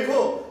माता देखो,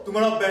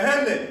 तुम्हारा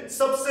बहन ने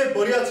सबसे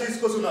बढ़िया चीज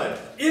को सुना है।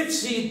 If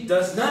she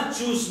does not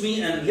choose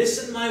me and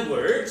listen my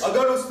words,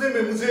 अगर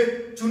उसने मुझे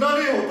चुना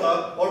नहीं होता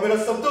और मेरा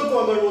शब्दों को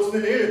अगर वो उसने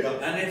नहीं लेता,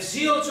 and if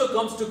she also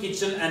comes to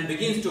kitchen and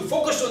begins to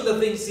focus on the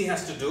things she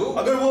has to do,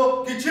 अगर वो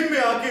किचन में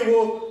आके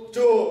वो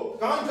जो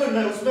काम करना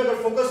है उसमें अगर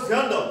फोकस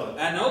ध्यान डालता,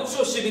 and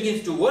also she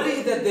begins to worry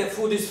that their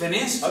food is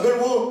finished, अगर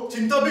वो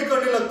चिंता भी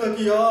करने लगता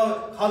कि यार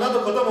खाना तो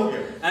खत्म हो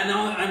गया,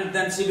 and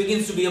then she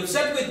begins to be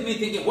upset with me,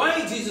 thinking, why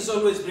Jesus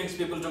always brings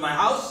people to my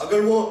house?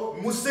 अगर वो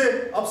मुझसे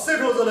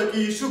अपसेट हो जाता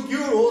कि यीशु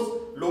क्यों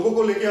रोज लोगों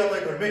को लेके आता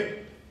है घर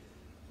में?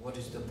 What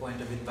is the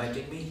point of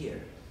inviting me here?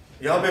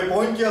 यहाँ पे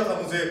पॉइंट क्या था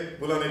मुझे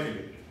बुलाने के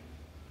लिए?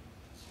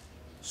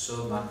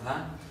 So, Martha,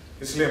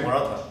 इसलिए मारा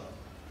था,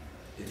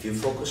 if you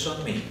focus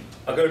on me,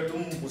 अगर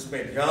तुम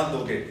उसमें ध्यान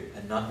दोगे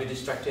and not be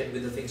distracted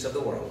with the things of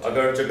the world,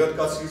 अगर जगत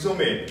का चीजों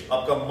में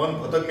आपका मन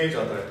भटक नहीं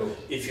जाता है तो,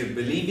 if you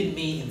believe in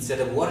me instead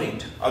of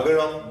worried, अगर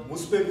आप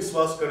मुझ पे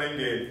विश्वास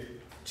करेंगे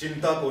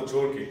चिंता को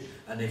छोड़ के,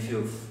 and if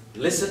you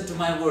listen to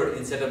my word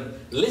instead of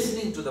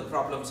listening to the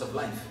problems of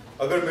life,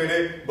 अगर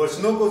मेरे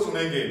वचनों को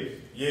सुनेंगे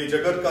ये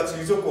जगत का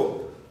चीजों को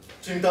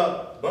चिंता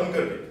बंद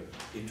कर दे,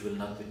 it will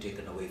not be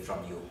taken away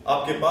from you.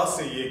 आपके पास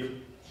से ये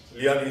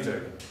लिया नहीं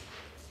जाएगा।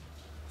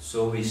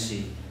 So we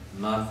see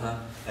Martha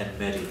and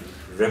Mary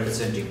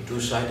representing two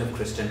sides of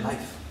Christian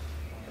life.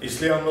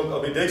 इसलिए हम लोग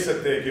अभी देख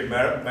सकते हैं कि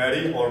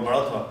मैरी और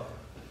मार्था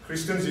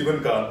क्रिश्चियन जीवन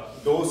का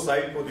दो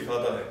साइड को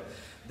दिखाता है.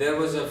 There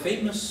was a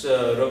famous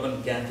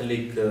Roman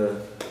Catholic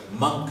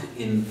monk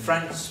in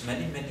France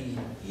many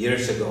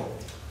years ago.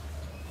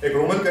 एक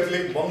रोमन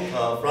कैथोलिक monk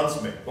था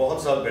फ्रांस में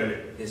बहुत साल पहले.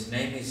 His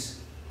name is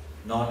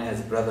known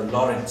as Brother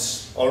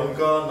Lawrence. और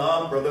उनका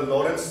नाम ब्रदर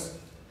लॉरेंस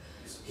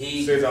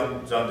से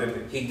जानते थे.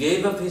 He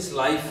gave up his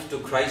life to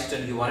Christ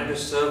and he wanted to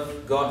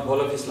serve God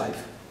whole of his life.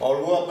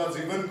 और वो अपना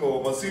जीवन को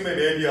मसीह में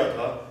दे दिया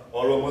था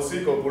और वो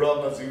मसीह को पूरा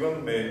अपना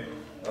जीवन में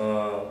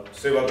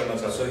सेवा करना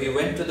चाहता. So he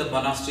went to the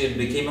monastery and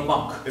became a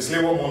monk.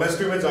 इसलिए वो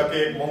मोनेस्ट्री में जाके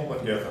एक monk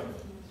बन गया था.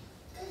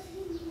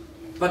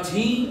 But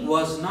he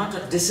was not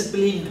a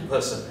disciplined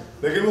person.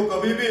 लेकिन वो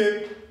कभी भी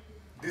एक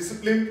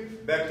डिसिप्लिन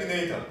व्यक्ति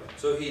नहीं था.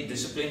 So he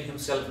disciplined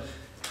himself.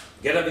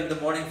 Get up in the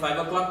morning 5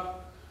 o'clock.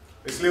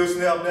 इसलिए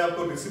उसने अपने आप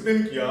को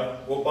डिसिप्लिन किया.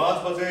 वो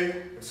 5 बजे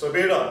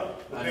सवेरा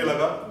उठने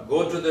लगा.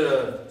 Go to the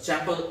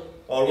chapel.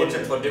 और वो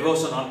for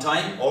devotion on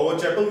time. और वो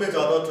चैपल में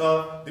जाता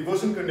था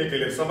डिवोशन करने के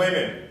लिए समय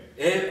में.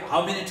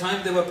 How many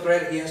times there were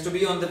prayer, he has to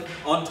be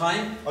on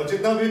time. और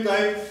जितना भी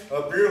टाइम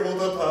प्रेयर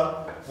होता था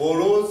वो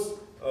रोज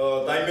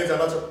टाइम में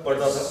जाना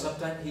पड़ता था.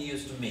 Sometimes he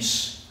used to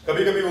miss.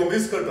 कभी-कभी वो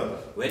मिस करता था.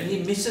 When he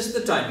misses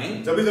the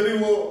timing,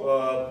 जब-जब वो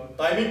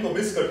टाइमिंग को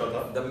मिस करता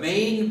था, the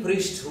main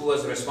priest who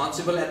was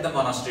responsible at the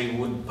monastery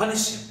would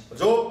punish him.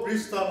 जो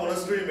priest था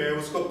मोनेस्ट्री में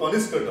उसको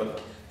पनिश करता था.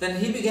 Then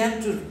he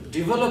began to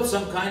develop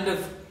some kind of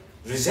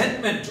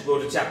resentment to go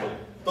to chapel.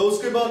 तो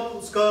उसके बाद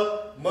उसका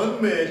मन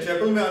में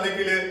चैपल में आने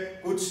के लिए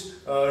कुछ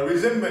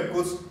रिजेंटमेंट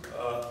कुछ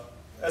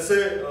ऐसे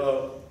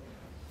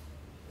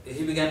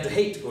he began to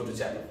hate to go to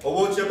chapel. और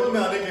वो चैपल में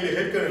आने के लिए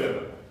हेट करने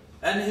लगा.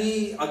 And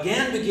he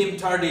again became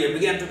tardy and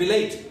began to be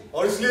late.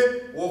 और इसलिए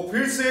वो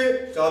फिर से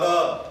ज़्यादा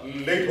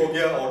लेट हो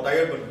गया और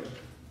टायर्ड बन गया.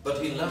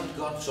 But he loved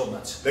God so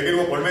much. लेकिन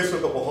वो परमेश्वर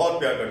को बहुत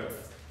प्यार करता था.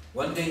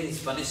 One day his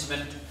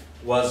punishment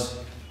was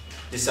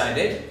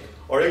decided.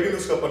 और एक दिन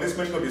उसका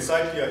पनिशमेंट को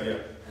डिसाइड किया गया.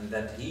 And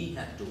that he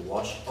had to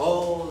wash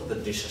all the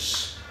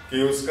dishes.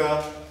 कि उसका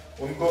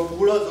उनको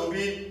पूरा जो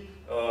भी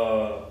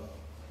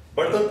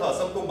बर्तन था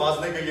सबको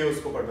मांजने के लिए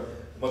उसको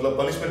मतलब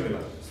पनिशमेंट मिला.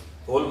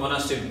 Whole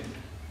monastery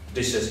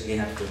dishes he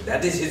had to.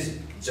 That is his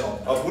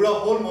job. और पूरा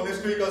होल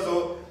मोनेस्ट्री का जो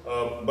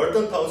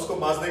बर्तन था उसको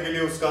मांजने के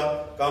लिए उसका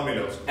काम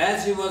मिला उसको.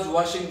 As he was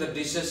washing the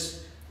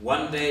dishes,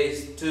 1 day,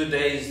 2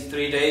 days,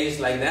 3 days,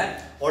 like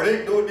that. और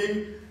 1-2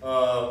 दिन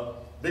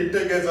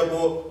बीतते गए जब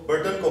वो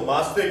बर्तन को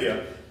मांजते गया.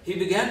 He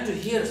began to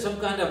hear some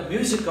kind of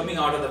music coming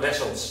out of the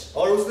vessels.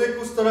 और उसने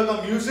कुछ तरह का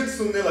म्यूजिक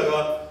सुनने लगा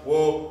वो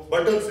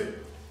बर्तन से.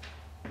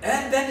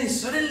 And then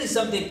suddenly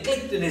something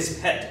clicked in his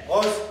head.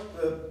 और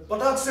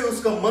पटाख से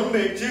उसका मन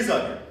में एक चीज आ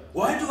गई.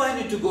 Why do I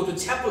need to go to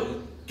chapel?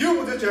 क्यों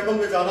मुझे चैपल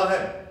में जाना है?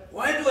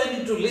 Why do I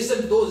need to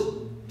listen to those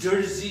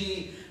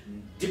dirty,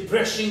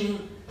 depressing,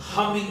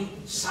 humming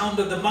sound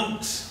of the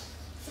monks?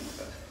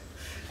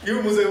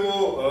 क्यों मुझे वो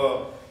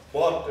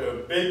बहुत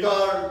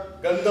बेकार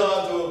गंदा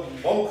जो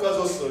monk का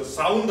जो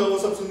साउंड है वो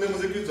सब सुनने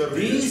मुझे क्यों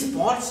जरूरी है? These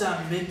pots are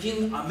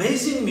making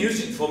amazing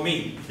music for me.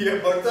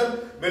 ये बर्तन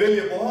मेरे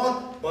लिए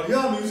बहुत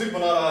बढ़िया म्यूजिक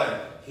बना रहा है.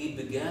 He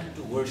began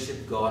to worship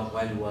God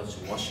while he was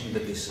washing the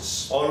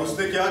dishes. और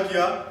उसने क्या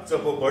किया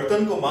जब वो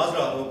बर्तन को मांज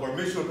रहा था वो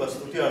परमेश्वर का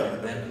स्तुति आ रहा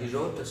था. Then he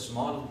wrote a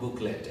small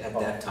booklet at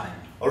that time.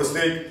 और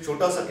उसने एक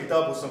छोटा सा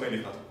किताब उस समय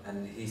लिखा था.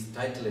 And he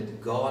titled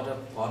it God of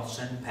Pots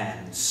and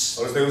Pans.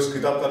 और उसने उस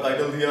किताब का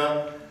टाइटल दिया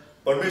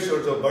परमेश्वर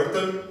जो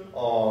बर्तन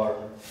और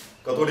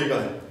कटोरी का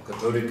है.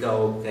 कटोरी का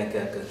वो क्या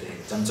कहते हैं?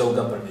 चमचों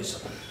का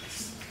परमेश्वर.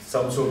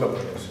 चमचों का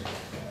परमेश्वर.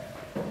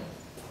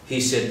 He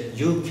said,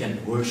 you can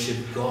worship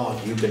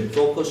God, you can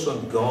focus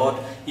on God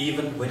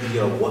even when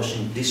you are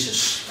washing dishes.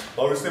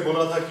 और उसने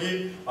बोला था कि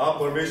आप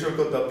परमेश्वर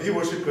को तब भी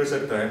वर्शिप कर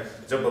सकते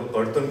हैं जब आप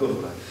बर्तन को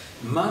धो रहे हैं.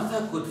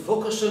 Martha could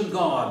focus on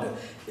God,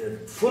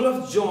 full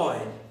of joy,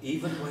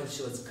 even while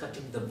she was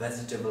cutting the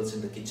vegetables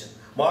in the kitchen.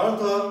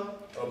 Martha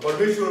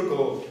परमेश्वर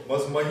को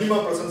बस महिमा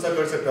प्रशंसा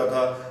कर सकता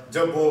था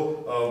जब वो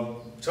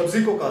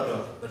सब्जी को काट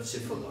रहा. But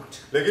she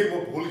forgot. लेकिन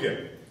वो भूल गया.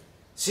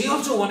 She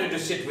also wanted to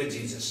sit with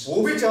Jesus.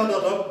 वो भी चाहता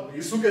था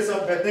यीशु के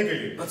साथ बैठने के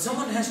लिए. But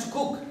someone has to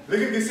cook.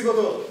 लेकिन किसी को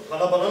तो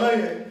खाना बनाना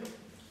ही है.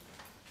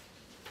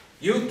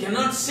 You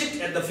cannot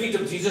sit at the feet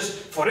of Jesus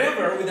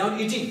forever without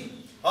eating.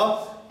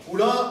 आप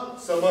पूरा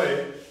समय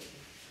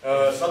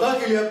सदा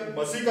के लिए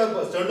मसीह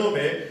का चरणों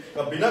में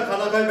बिना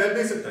खाना खाए बैठ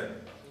नहीं सकते.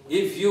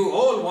 If you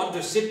all want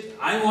to sit,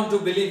 I want to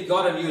believe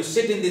God, and you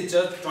sit in the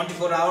church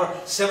 24 hours,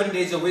 7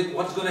 days a week,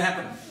 what's going to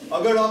happen?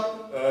 अगर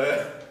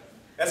आप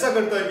ऐसा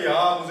करता है कि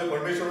हाँ मुझे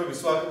परमेश्वर में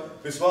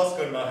विश्वास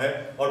करना है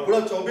और पूरा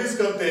 24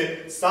 घंटे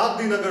 7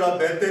 दिन अगर आप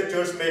बैठते हैं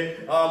चर्च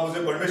में हाँ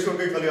मुझे परमेश्वर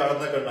की खाली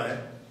आराधना करना है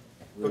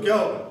तो क्या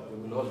होगा? We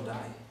will all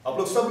die. आप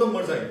लोग सब लोग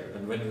मर जाएंगे.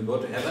 And when we go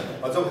to heaven,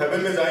 और जब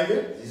हेवन में जाएंगे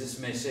Jesus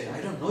may say, I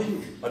don't know you.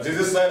 और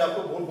जीसस शायद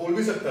आपको बोल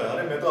भी सकता है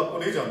अरे मैं तो आपको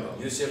नहीं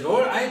जानता. You say,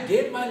 Lord, I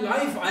gave my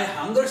life, I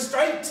hunger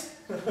striked.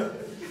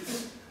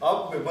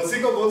 आप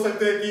मसीह को बोल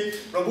सकते हैं कि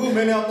प्रभु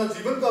मैंने अपना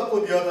जीवन को आपको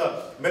दिया था,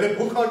 मैंने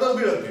भूख हड़ताल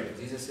भी रख दी।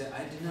 Jesus said,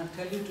 I did not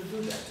tell you to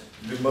do that.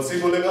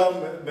 मसीह बोलेगा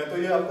मैं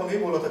तो ये आपको नहीं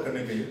बोला था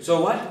करने के लिए। So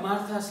what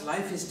Martha's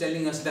life is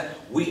telling us that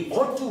we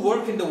ought to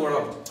work in the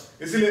world.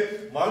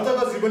 इसलिए मार्था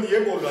का जीवन ये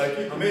बोल रहा है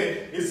कि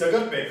हमें इस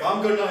जगत में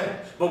काम करना है।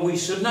 But we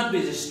should not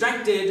be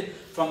distracted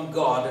from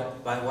God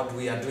by what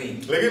we are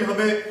doing. लेकिन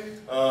हमें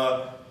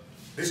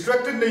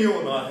डिस्ट्रैक्टेड नहीं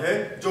होना है,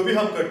 जो भी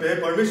हम करते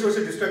हैं परमेश्वर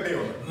से डिस्ट्रैक्ट नहीं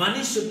होना।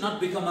 Money should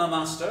not become our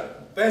master.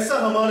 पैसा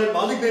हमारे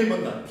मालिक नहीं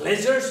बनना है।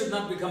 Pleasure should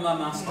not become our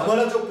master.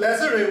 हमारा जो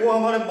प्लेजर है वो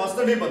हमारा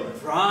मास्टर नहीं बनना है।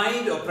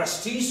 Pride or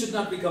prestige should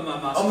not become our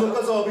master. हम लोग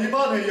का जो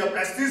अभिमान है या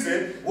प्रेस्टीज है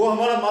वो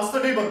हमारा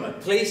मास्टर नहीं बनना है।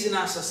 Place in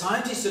our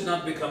society should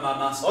not become our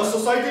master. और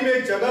सोसाइटी में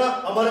एक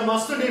जगह हमारा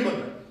मास्टर नहीं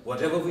बनना है।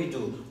 Whatever we do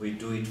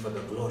it for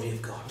the glory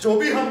of God. जो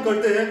भी हम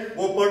करते हैं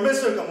वो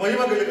परमेश्वर का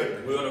महिमा के लिए करते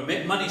हैं। We want to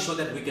make money so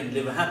that we can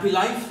live a happy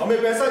life. हमें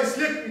पैसा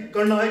इसलिए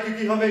करना है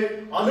क्योंकि हम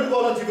एक आनंद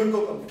वाला जीवन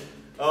को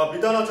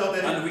बिताना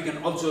चाहते हैं। And we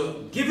can also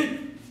give it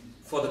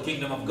for the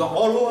kingdom of God.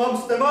 और वो हम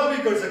इस्तेमाल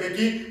भी कर सके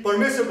कि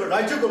परमेश्वर के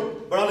राज्य को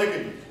बढ़ाने के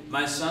लिए।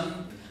 My son,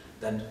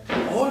 that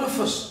all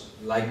of us,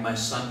 like my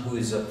son who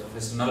is a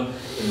professional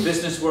in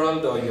business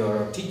world, or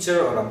you're a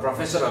teacher or a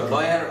professor or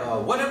lawyer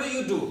or whatever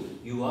you do,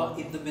 you are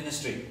in the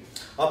ministry.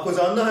 आपको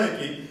जानना है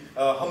कि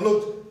हम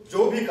लोग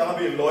जो भी कहाँ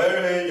भी लॉयर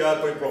है या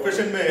कोई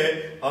प्रोफेशन में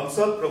है, हम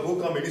सब प्रभु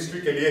का मिनिस्ट्री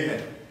के लिए हैं।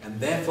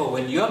 And therefore,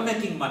 when you are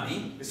making money,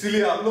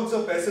 इसीलिए आप लोग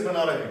सब पैसे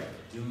बना रहे हैं।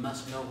 you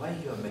must know why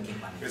you are making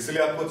money.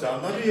 इसलिए आपको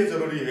जानना भी ये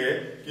जरूरी है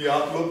कि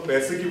आप लोग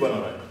पैसे क्यों बना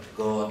रहे हैं।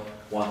 God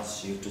wants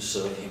you to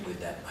serve Him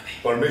with that money.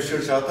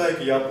 परमेश्वर चाहता है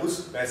कि आप उस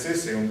पैसे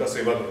से उनका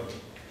सेवा करो।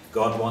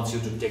 God wants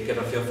you to take care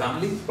of your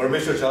family.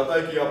 परमेश्वर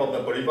चाहता है कि आप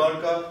अपने परिवार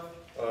का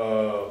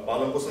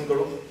पालन पोषण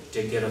करो।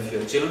 Take care of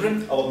your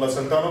children. आप अपना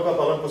संतानों का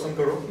पालन पोषण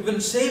करो।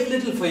 Even save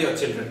little for your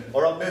children.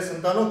 और अपने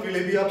संतानों के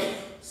लिए भी आप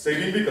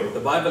सेविंग भी करो।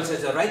 The Bible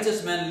says a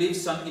righteous man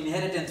leaves some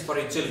inheritance for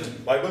his children.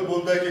 Bible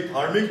बोलता है कि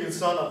धार्मिक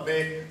इंसान अपने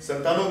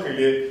संतानों के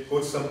लिए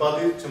कुछ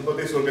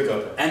संपत्ति छोड़ के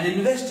जाता है। And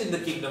invest in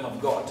the kingdom of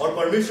God. और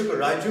परमेश्वर के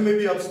राज्य में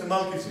भी आप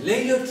इस्तेमाल कीजिए।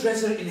 Lay your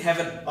treasure in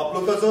heaven. आप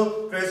लोग का जो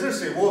ट्रेजर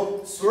से वो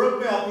स्वर्ग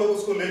में आप लोग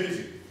उसको ले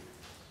लीजिए।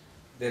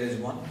 There is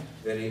one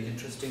very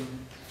interesting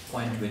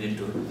point we need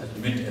to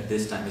admit at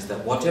this time is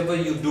that whatever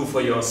you do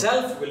for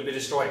yourself will be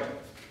destroyed.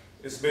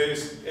 इसमें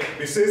एक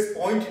विशेष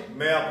पॉइंट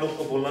मैं आप लोग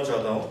को बोलना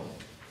चाहता हूँ।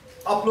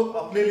 आप लोग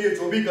अपने लिए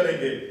जो भी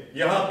करेंगे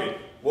यहाँ पे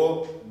वो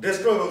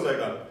डिस्ट्रॉय हो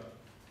जाएगा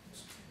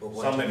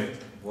सामने में।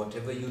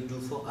 Whatever you do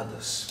for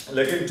others.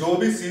 लेकिन जो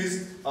भी चीज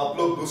आप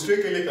लोग दूसरे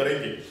के लिए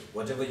करेंगे,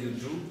 whatever you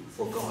do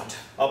for God,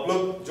 आप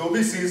लोग जो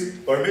भी चीज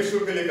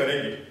परमेश्वर के लिए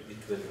करेंगे,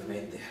 it will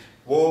remain there.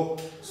 वो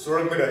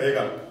स्वर्ग में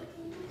रहेगा।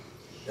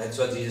 That's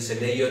what Jesus said,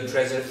 lay your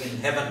treasure in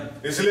heaven.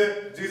 इसलिए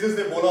जीसस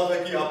ने बोला था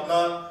कि अपना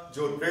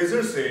जो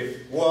ट्रेजर से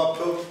वो आप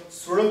लोग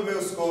स्वर्ग में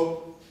उसको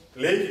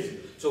ले कीजिए।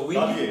 So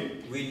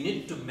we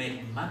need to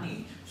make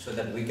money so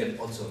that we can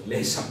also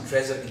lay some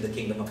treasure in the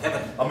kingdom of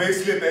heaven. हमें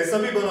इसलिए पैसा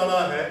भी बनाना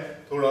है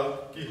थोड़ा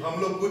कि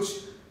हम लोग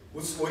कुछ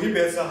उस वही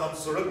पैसा हम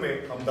स्वर्ग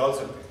में हम डाल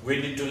सकते हैं।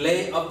 We need to lay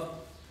up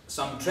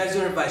some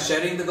treasure by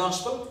sharing the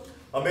gospel.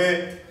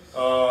 हमें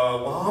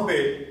वहाँ पे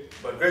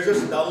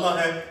ट्रेजर डालना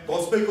है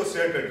गॉस्पेल को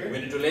शेयर करके।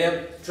 We need to lay up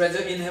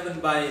treasure in heaven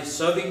by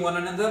serving one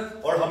another.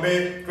 और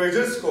हमें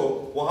ट्रेजर्स को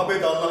वहाँ पे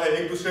डालना है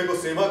एक दूसरे को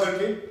सेवा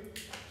करके।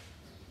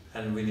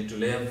 And we need to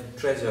lay up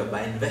treasure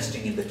by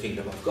investing in the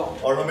kingdom of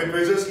God. और हमें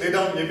ट्रेजर्स ले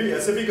डाउन ये भी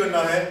ऐसे भी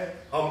करना है,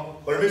 हम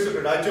परमेश्वर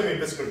के राज्य में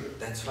इन्वेस्ट करते हैं।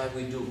 That's why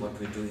we do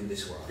what we do in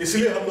this world.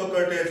 इसलिए हम लोग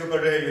करते हैं जो कर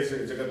रहे हैं इस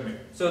जगत में।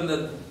 So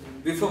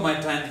before my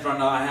time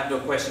run out, I have the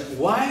question: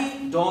 why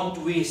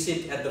don't we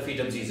sit at the feet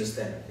of Jesus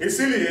then?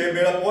 इसीलिए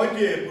मेरा पॉइंट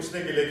ये है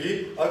पूछने के लिए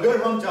कि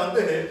अगर हम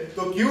जानते हैं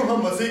तो क्यों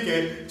हम मसीह के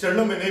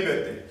चरणों में नहीं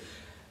बैठते?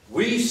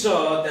 We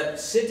saw that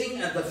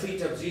sitting at the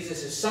feet of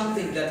Jesus is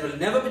something that will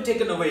never be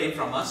taken away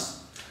from us.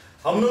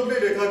 हम लोग ने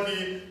देखा कि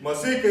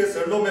मसीह के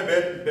चरणों में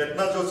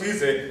बैठना जो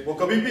चीज है वो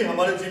कभी भी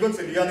हमारे जीवन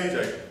से लिया नहीं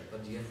जाएगा।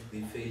 But yet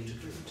we fail to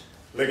do it.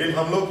 लेकिन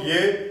हम लोग ये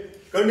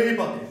कर नहीं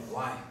पाते।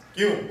 Why?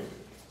 क्यों?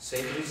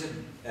 Same reason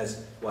as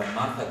why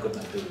Martha could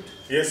not do it.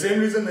 ये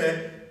सेम रीजन है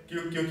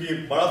क्योंकि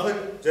मार्था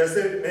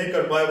जैसे नहीं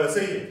कर पाया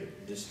वैसे ही।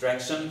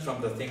 Distraction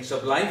from the things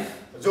of life.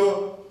 जो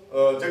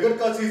जगत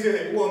का चीजें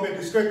है वो हमें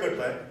डिस्ट्रैक्ट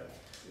करता है।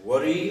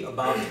 Worry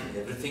about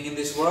everything in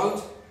this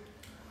world.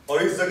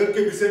 और इस जगत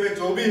के विषय में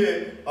जो भी है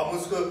हम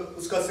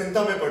उसका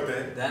चिंता में पड़ते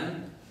हैं। Then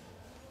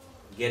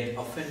get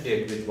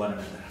offended with one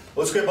another.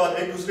 उसके बाद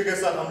एक दूसरे के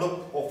साथ हम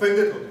लोग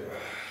ऑफेंडेड होते हैं।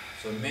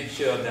 So make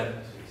sure that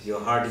your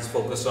heart is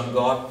focused on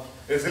God.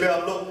 इसलिए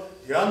आप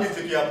लोग ध्यान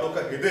दीजिए कि आप लोग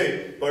का हृदय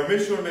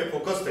परमेश्वर में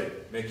फोकस्ड है।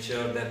 Make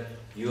sure that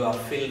you are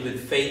filled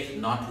with faith,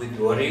 not with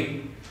worry.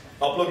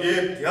 आप लोग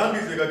ये ध्यान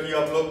दीजिएगा कि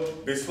आप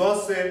लोग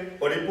विश्वास से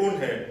परिपूर्ण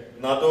हैं,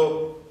 ना तो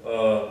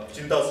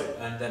चिंता से।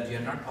 And that you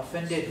are not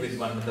offended with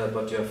one another,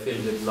 but you are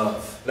filled with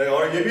love.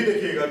 और ये भी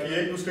देखिएगा कि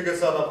एक दूसरे के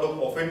साथ आप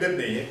लोग ऑफेंडेड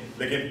नहीं है,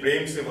 लेकिन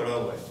प्रेम से भरा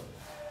हुआ है।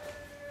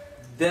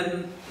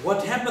 Then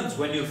what happens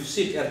when you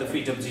sit at the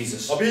feet of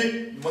Jesus? अभी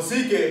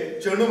मसीह के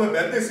चरणों में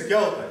बैठने से क्या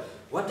होता है?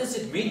 What does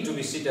it mean to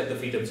be sit at the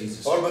feet of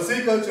Jesus? और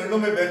मसीह का चरणों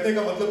में बैठने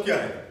का मतलब क्या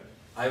है?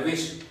 I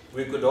wish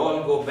we could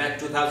all go back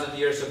 2000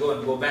 years ago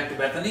and go back to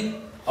Bethany.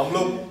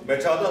 मैं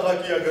चाहता था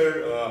कि अगर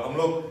हम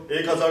लोग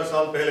 1000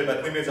 साल पहले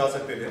बेथनी में जा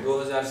सकते थे।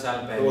 2000 साल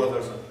पहले।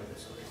 2000 साल पहले।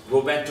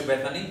 Go back to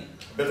Bethany.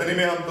 Bethany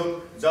में हम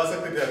लोग जा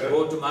सकते थे अगर।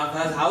 Go to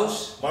Martha's house.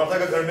 Martha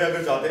के घर में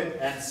अगर जाते।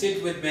 And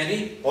sit with Mary.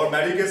 और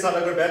मैरी के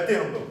साथ अगर बैठते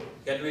हम लोग।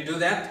 Can we do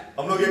that?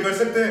 हम लोग ये कर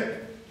सकते हैं।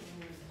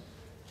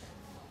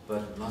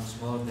 But much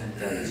more than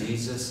that,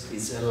 Jesus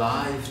is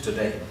alive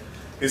today.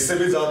 इससे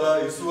भी ज़्यादा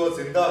यीशु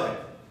जिंदा है।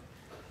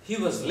 He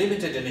was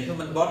limited in a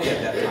human body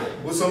at that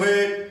time. उस समय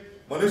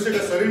मनुष्य के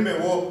शरीर में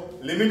वो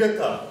लिमिटेड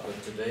था। But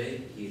today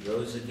he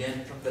rose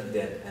again from the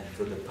dead, and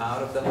through the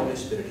power of the Holy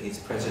Spirit, he is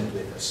present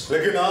with us.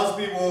 लेकिन आज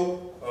भी वो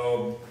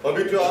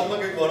पवित्र आत्मा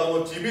के द्वारा वो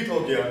जीवित हो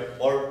गया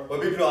और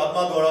पवित्र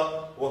आत्मा द्वारा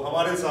वो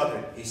हमारे साथ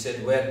है। He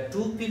said, where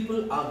two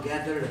people are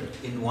gathered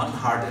in one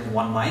heart and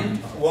one mind,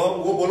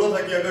 वो बोला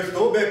था कि अगर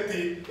दो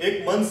व्यक्ति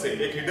एक मन से,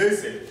 एक हृदय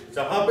से,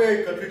 जहाँ पे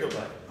एकत्रित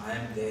होता है, I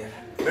am there.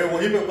 मैं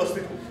वहीं पे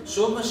उपस्थित हूँ।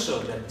 So much so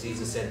that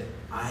Jesus said,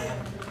 I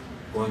am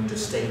going to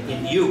stay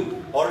in you.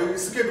 और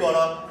इसके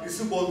द्वारा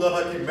यीशु बोलता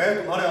था कि मैं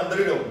तुम्हारे अंदर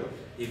ही रहूँगा।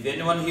 If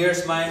anyone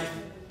hears my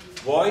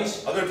voice,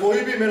 अगर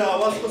कोई भी मेरा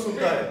आवाज को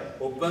सुनता है,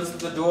 opens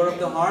the door of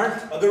the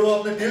heart, अगर वो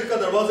अपने दिल का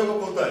दरवाजा को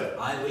खोलता है,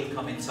 I will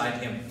come inside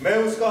him. मैं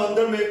उसका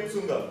अंदर में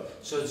घुसूंगा।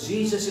 So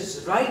Jesus is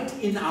right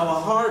in our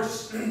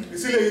hearts.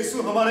 इसीलिए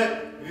यीशु हमारे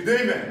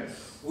हृदय में है।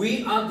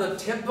 We are the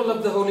temple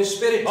of the Holy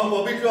Spirit. हम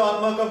पवित्र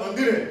आत्मा का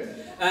मंदिर है।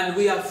 And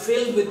we are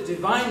filled with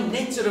divine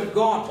nature of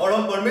God. और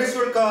हम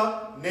परमेश्वर का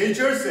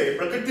नेचर से,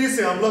 प्रकृति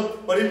से हम लोग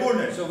परिपूर्ण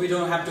हैं। So we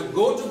don't have to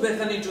go to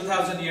Bethany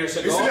 2000 years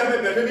ago. इसलिए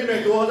हमें बेथनी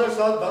में 2000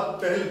 साल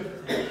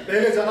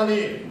पहले जाना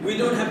नहीं है। We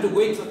don't have to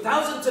wait for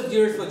thousands of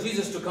years for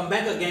Jesus to come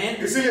back again.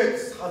 इसलिए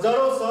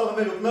हजारों साल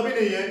हमें रुकना भी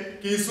नहीं है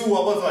कि यीशु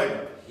वापस आएगा।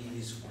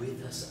 He is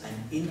with us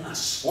and in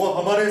us. वो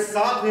हमारे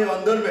साथ है,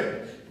 अंदर में है।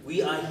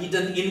 We are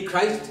hidden in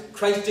Christ.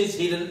 Christ is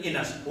hidden in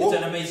us. It's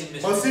an amazing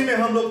mystery. मसीह में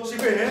हम लोग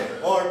छिपे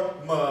हैं और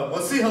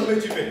मसीह हम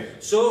में छिपे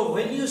हैं। So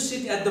when you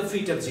sit at the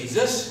feet of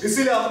Jesus,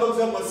 इसीलिए आप लोग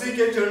जब मसीह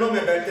के चरणों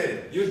में बैठते हैं,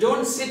 you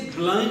don't sit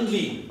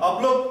blindly.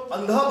 आप लोग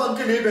अंधा बन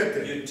के नहीं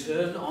बैठते। You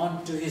turn on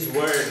to His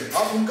Word.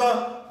 आप उनका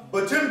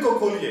वचन को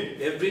खोलिए।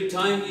 Every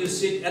time you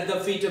sit at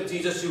the feet of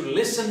Jesus, you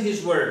listen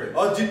His Word.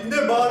 और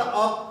जितने बार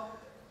आप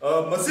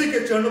मसीह के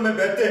चरणों में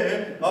बैठते हैं,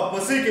 आप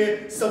मसीह के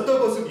शब्दों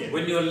को सुनिए।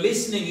 When you are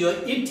listening, you are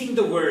eating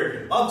the Word.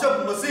 आप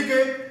जब मसीह के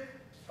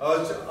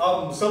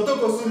आप शब्दों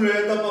को सुन रहे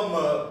हैं, तब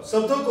हम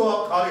शब्दों को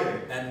आप खा रहे हैं।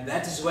 And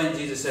that is when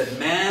Jesus said,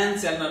 "Man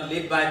shall not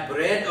live by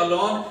bread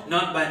alone,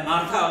 not by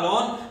Martha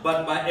alone,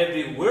 but by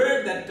every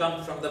word that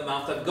comes from the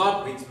mouth of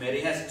God, which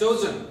Mary has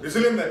chosen."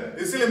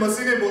 इसलिए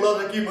मसीह ने बोला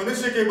था कि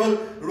मनुष्य केवल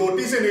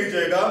रोटी से नहीं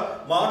जिएगा,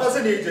 Martha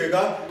से नहीं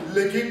जिएगा,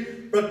 लेकिन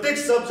प्रत्येक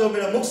शब्द जो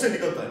मेरा मुख से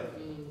निकलता है।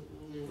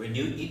 When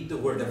you eat the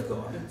Word of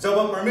God, जब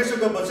आप परमेश्वर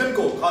का वचन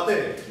को खाते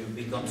हैं, you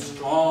become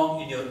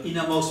strong in your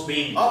innermost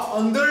being. आप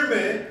अंदर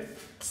में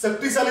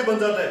शक्तिशाली बन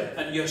जाते हैं।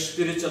 And your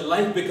spiritual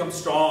life becomes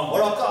strong.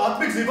 और आपका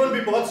आत्मिक जीवन भी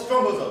बहुत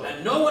स्ट्रांग हो जाता है।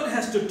 And no one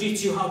has to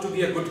teach you how to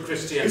be a good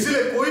Christian.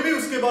 इसलिए कोई भी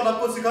उसके बाद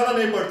आपको सिखाना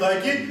नहीं पड़ता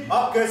है कि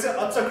आप कैसे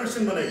अच्छा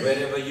क्रिश्चियन बनेंगे।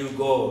 Wherever you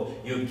go,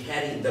 you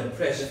carry the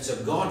presence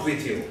of God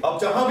with you.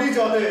 आप जहाँ भी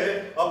जाते हैं,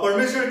 आप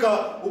परमेश्वर का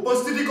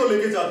उपस्थिति को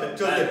लेके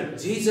चलते हैं। And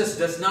Jesus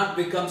does not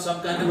become some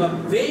kind of a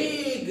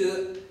vague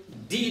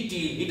deity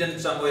hidden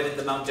somewhere in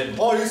the mountain.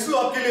 और यीशु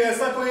आपके लिए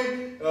ऐसा कोई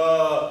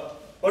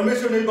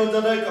परमेश्वर नहीं बन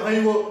जाता है कहीं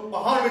वो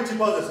पहाड़ में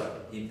छिपा जैसा।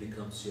 He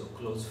becomes your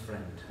close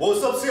friend. वो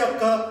सबसे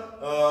आपका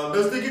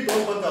नजदीकी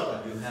दोस्त बन जाता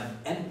है। You have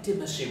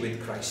intimacy with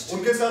Christ.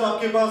 उनके साथ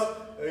आपके पास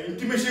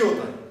इंटीमेसी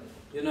होता है।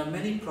 You know,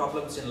 many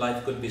problems in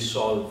life could be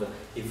solved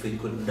if we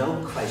could know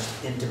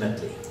Christ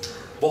intimately.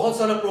 बहुत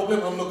सारा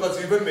प्रॉब्लम हम लोग का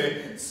जीवन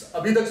में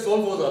अभी तक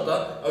सॉल्व हो जाता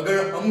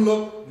अगर हम लोग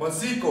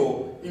मसीह को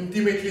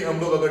इंटीमेटली हम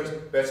लोग अगर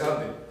पहचान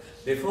दें।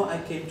 Before I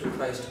came to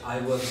Christ, I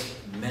was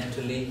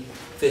mentally,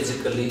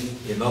 physically,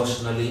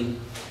 emotionally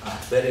a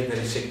very,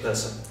 very sick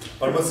person.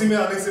 और मसीह में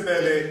आने से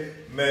पहले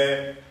मैं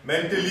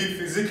मेंटली,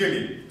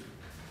 फिजिकली,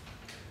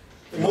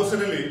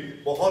 इमोशनली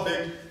बहुत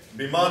एक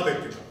बीमार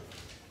व्यक्ति था।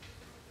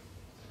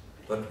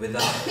 But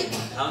without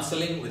any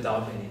counseling,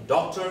 without any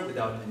doctor,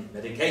 without any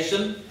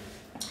medication,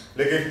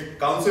 लेकिन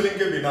काउंसलिंग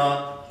के बिना,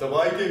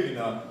 दवाई के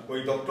बिना, कोई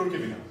डॉक्टर के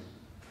बिना,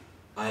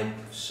 I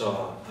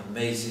saw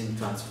amazing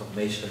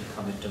transformation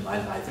come into my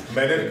life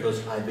because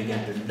I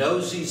began to know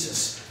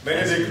Jesus.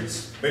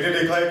 मैंने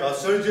देखा एक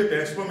आश्चर्य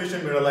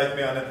ट्रांसफॉर्मेशन मेरा लाइफ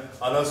में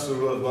आना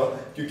शुरू हुआ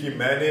क्योंकि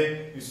मैंने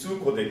यीशु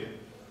को देखा।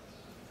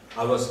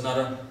 I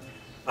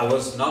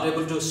was not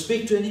able to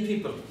speak to any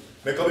people.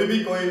 मैं कभी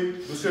भी कोई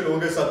दूसरे लोगों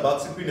के साथ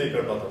बातचीत भी नहीं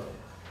कर पाता।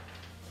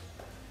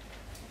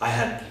 I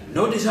had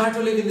no desire to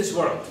live in this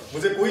world.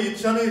 मुझे कोई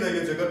इच्छा नहीं था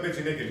ये जगत में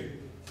जीने के लिए।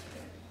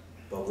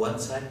 But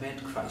once I met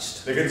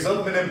Christ, लेकिन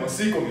जब मैंने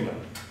मसीह को मिला,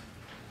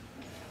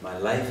 my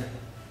life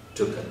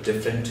took a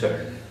different turn.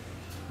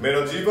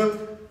 मेरा जीवन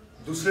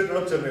दूसरे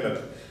तरफ चलने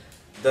लगा।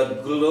 The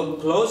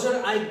closer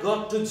I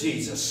got to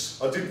Jesus,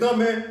 और जितना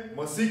मैं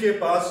मसीह के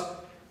पास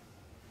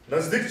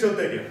नजदीक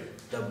चलते गया,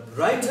 the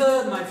brighter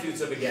my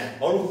future began.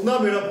 और उतना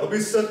मेरा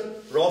भविष्य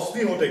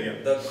रोशनी होते गया।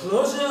 The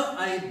closer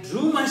I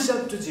drew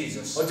myself to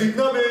Jesus, और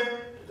जितना मैं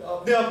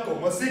अपने आप को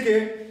मसीह के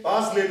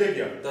पास लेते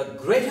गया, the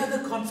greater the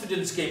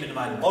confidence came in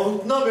my life. और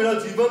उतना मेरा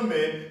जीवन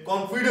में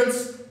कॉन्फिडेंस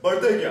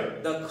बढ़ते गया।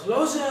 The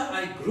closer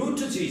I grew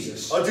to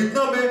Jesus, और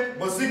जितना मैं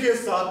मसीह के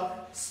साथ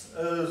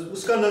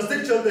उसका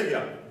नजदीक चलते गया,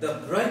 the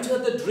brighter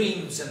the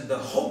dreams and the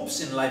hopes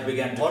in life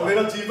began to और come.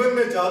 मेरा जीवन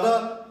में ज्यादा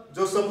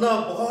जो सपना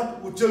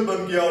बहुत उज्जवल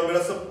बन गया, और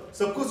मेरा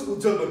सब कुछ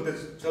उज्जवल बनते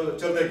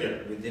चलते गया।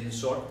 Within a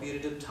short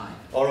period of time,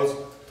 और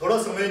थोड़ा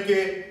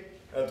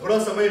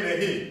समय में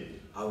ही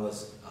I was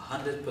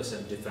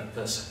 100% different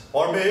person.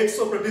 और मैं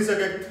 100%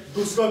 एक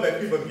दूसरा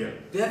व्यक्ति बन गया।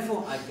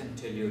 Therefore, I can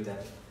tell you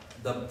that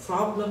the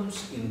problems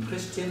in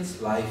Christians'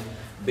 life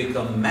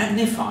become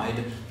magnified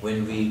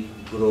when we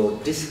grow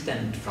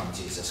distant from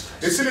Jesus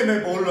Christ. इसलिए मैं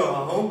बोल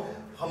रहा हूँ,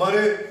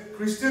 हमारे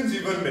क्रिश्चियन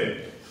जीवन में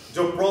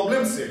जो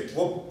प्रॉब्लम्स है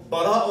वो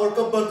बड़ा और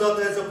कब बढ़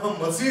जाता है जब हम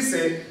मसीह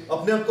से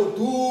अपने आप को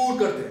दूर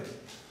करते हैं।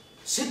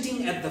 Sitting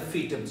at the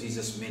feet of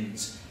Jesus means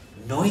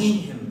knowing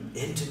Him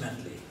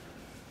intimately.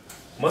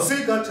 मसीह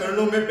का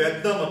चरणों में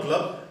बैठना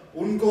मतलब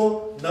उनको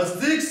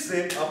नजदीक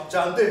से आप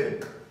जानते हैं।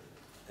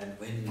 And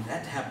when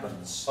that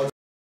happens,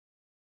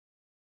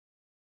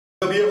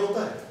 जब ये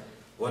होता है,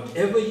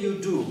 whatever you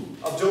do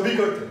आप जो भी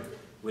करते हैं,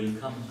 will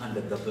come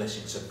under the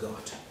blessings of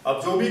God. आप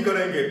जो भी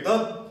करेंगे तब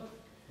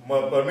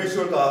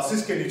परमेश्वर का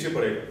आशीष के नीचे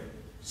पड़ेगा।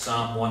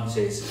 Psalm 1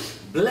 says,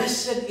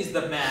 "Blessed is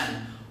the man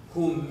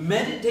who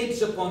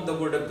meditates upon the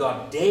word of God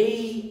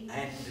day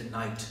and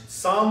night."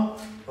 Psalm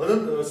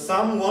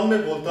 1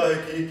 में बोलता है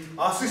कि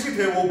आशीषित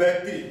है वो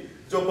व्यक्ति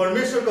जो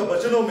परमेश्वर का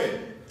वचनों में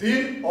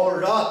दिन और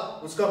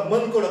रात उसका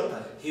मन को रखता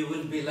है। He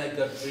will be like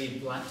a tree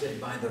planted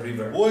by the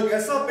river. वो एक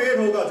ऐसा पेड़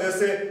होगा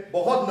जैसे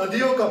बहुत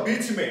नदियों का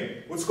बीच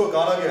में उसको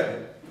गाड़ा गया है।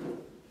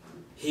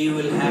 He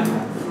will have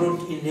fruit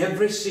in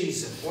every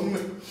season.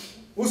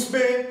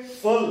 उसमें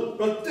फल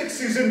प्रत्येक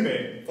सीजन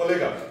में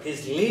फलेगा।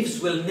 His leaves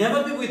will never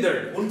be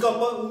withered.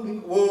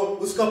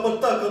 उसका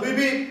पत्ता कभी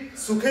भी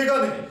सूखेगा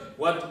नहीं।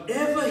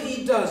 Whatever he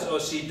does or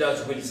she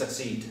does will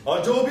succeed.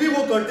 और जो भी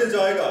वो करते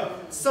जाएगा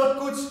सब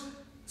कुछ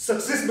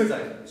सक्सेस में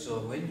जाएगा।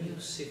 So when you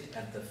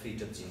sit at the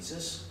feet of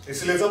Jesus,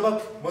 इसलिए जब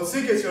आप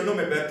मसीह के चरणों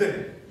में बैठते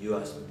हैं, you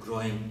are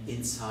growing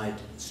inside,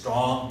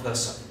 strong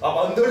person.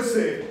 आप अंदर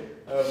से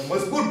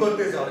मजबूत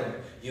बनते जा रहे हैं।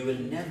 You will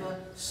never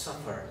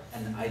suffer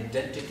an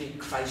identity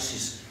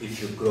crisis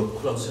if you grow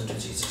closer to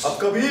Jesus. आप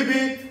कभी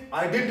भी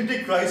आइडेंटिटी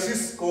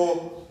क्राइसिस को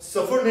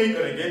सफर नहीं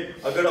करेंगे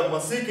अगर आप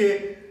मसीह के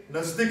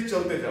नजदीक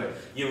चलते जाएं।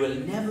 You will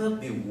never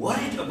be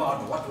worried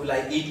about what will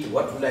I eat,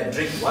 what will I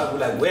drink, what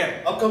will I wear.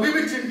 आप कभी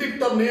भी चिंतित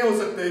तब नहीं हो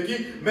सकते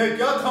कि मैं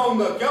क्या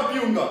खाऊंगा, क्या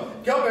पीऊंगा,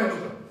 क्या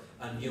पहनूंगा।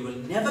 And you will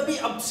never be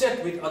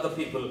upset with other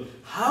people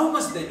how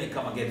much they may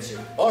come against you.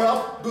 और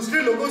आप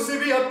दूसरे लोगों से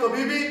भी आप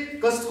कभी भी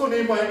कष्ट को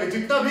नहीं पाएंगे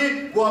जितना भी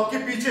वो आपके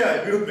पीछे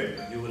आए विरुद्ध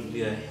में। You will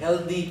be a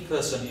healthy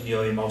person in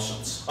your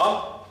emotions.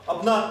 आप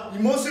अपना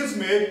इमोशंस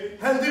में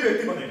हेल्दी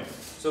व्यक्ति बनेगा।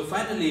 So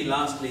finally,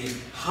 lastly,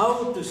 how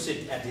to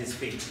sit at His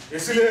feet.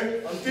 इसलिए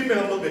अंतिम में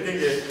हम लोग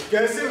देखेंगे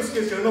कैसे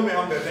उसके चरणों में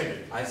हम बैठेंगे।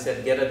 I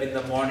said get up in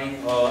the morning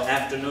or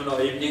afternoon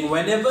or evening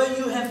whenever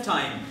you have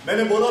time.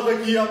 मैंने बोला था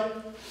कि आप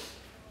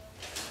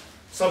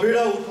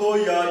सवेरा उठो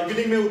या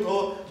इवनिंग में उठो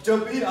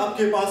जब भी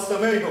आपके पास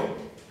समय हो।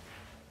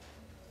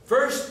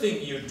 First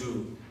thing you do,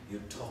 you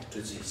talk to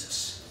Jesus.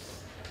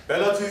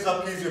 पहला चीज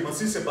आप कीजिए,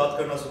 मसीह से बात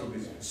करना शुरू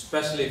कीजिए।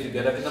 Especially if you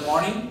get up in the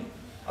morning.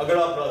 अगर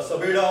आप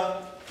सवेरा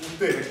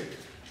उठते हैं,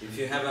 if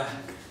you have a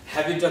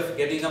habit of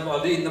getting up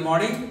early in the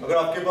morning, अगर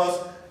आपके पास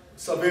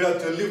सवेरा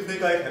जल्दी उठने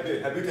का एक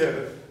हैबिट है,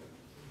 अगर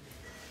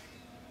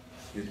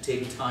you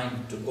take time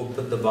to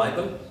open the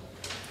Bible.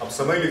 आप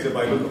समय लीजिए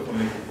बाइबल को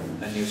खोलने के,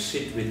 and you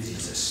sit with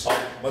Jesus.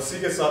 आप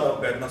मसीह के साथ आप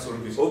बैठना शुरू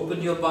कीजिए।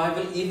 Open your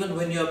Bible even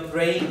when you are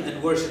praying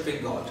and worshiping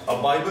God. आप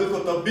बाइबल को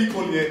तब भी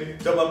खोलिए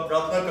जब आप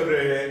प्रार्थना कर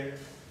रहे हैं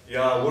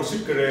या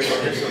वर्शिप कर रहे हैं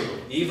परमेश्वर को।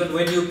 Even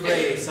when you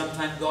pray,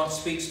 sometimes God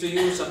speaks to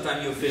you,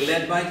 sometimes you feel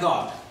led by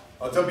God.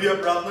 और जब भी आप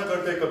प्रार्थना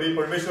करते हैं, कभी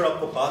परमेश्वर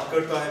आपको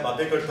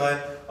बातें करता है,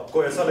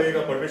 आपको ऐसा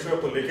लगेगा परमेश्वर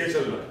आपको लेके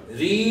चल रहा है।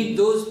 Read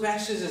those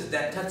passages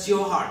that touch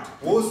your heart.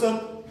 वो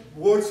सब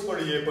वर्ड्स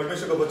पढ़िए,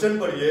 परमेश्वर का वचन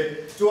पढ़िए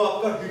जो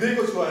आपका हृदय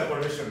को छुआ है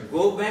परमेश्वर ने।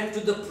 Go back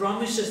to the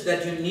promises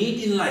that you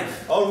need in life.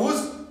 और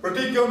उस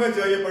प्रतिज्ञा में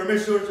जाइए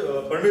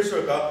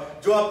परमेश्वर का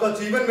जो आपका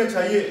जीवन में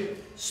चाहिए।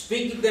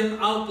 Speak them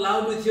out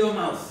loud with your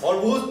mouth. और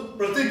वो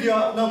प्रतिज्ञा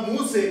अपना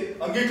मुंह से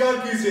अंगीकार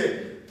कीजिए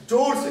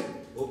जोर से।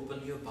 Open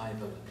your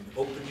Bible and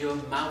open your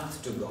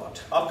mouth to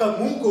God. आपका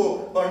मुंह को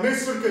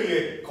परमेश्वर के लिए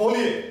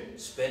खोलिए।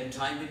 Spend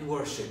time in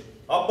worship.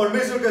 आप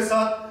परमेश्वर के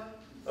साथ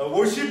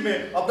वर्शिप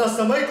में अपना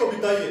समय को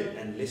बिताइए।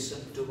 And listen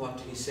to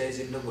what He says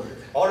in the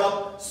Word. और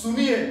आप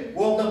सुनिए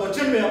वो अपना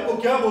वचन में आपको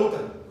क्या बोलता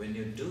है। When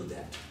you do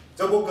that,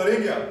 जब वो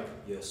करेंगे आप,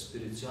 your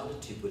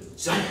spirituality will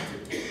jump.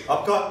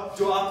 आपका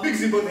जो आत्मिक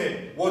जीवन है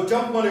वो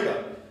जंप मारेगा।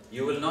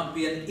 You will not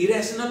be an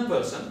irrational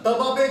person.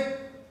 तब आप एक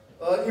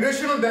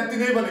इरेशनल व्यक्ति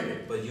नहीं बनेंगे।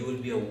 But you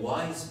will be a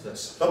wise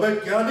person. तब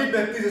एक ज्ञानी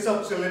व्यक्ति जैसा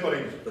आप चलने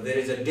पड़ेंगे। But there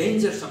is a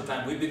danger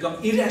sometimes we become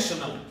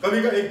irrational.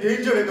 कभी का एक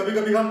डेंजर है,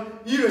 कभी-कभी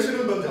हम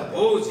इरेशनल बन जाते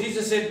हैं। Oh,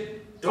 Jesus said,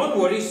 don't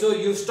worry, so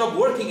you stop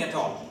working at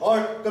all.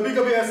 और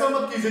कभी-कभी ऐसा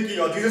मत कीजिए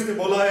कि जीसस ने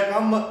बोला है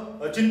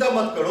चिंता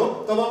मत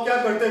करो, तब आप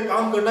क्या करते हैं,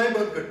 काम करना ही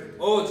बंद करते हैं।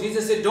 Oh,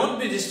 Jesus said, don't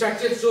be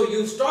distracted, so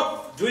you stop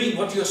doing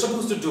what you are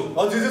supposed to do.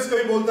 और जीसस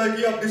कभी बोलता है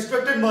कि आप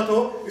डिस्ट्रैक्टेड मत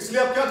हो,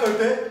 इसलिए आप क्या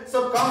करते हैं,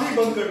 सब काम ही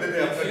बंद कर देते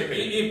हैं आप करने के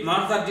लिए। If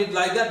Martha did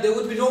like that, there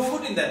would be no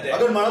food in that day.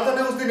 अगर मार्था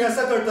ने उस दिन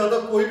ऐसा करता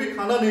तो कोई भी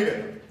खाना नहीं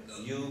रहता।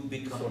 You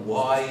become a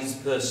wise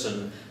person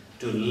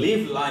to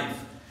live life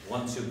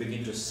once you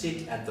begin to sit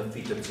at the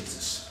feet of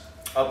Jesus.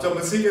 आप जब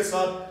मसीह के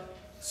साथ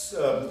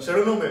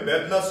चरणों में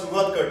बैठना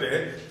शुरुआत करते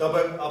हैं,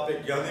 तब आप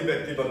एक ज्ञानी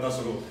व्यक्ति बनना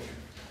शुरू होते हैं।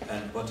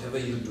 And whatever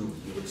you do,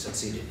 you will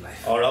succeed in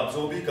life. और आप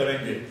जो भी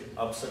करेंगे,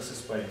 आप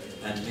सक्सेस पाएंगे।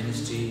 And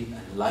ministry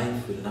and life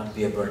will not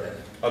be a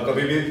burden. और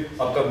कभी भी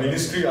आपका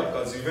मिनिस्ट्री,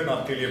 आपका जीवन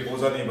आपके लिए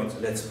बोझा नहीं बन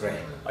सकता। Let's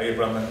pray. आइए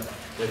प्रार्थना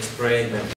करें। Let's pray that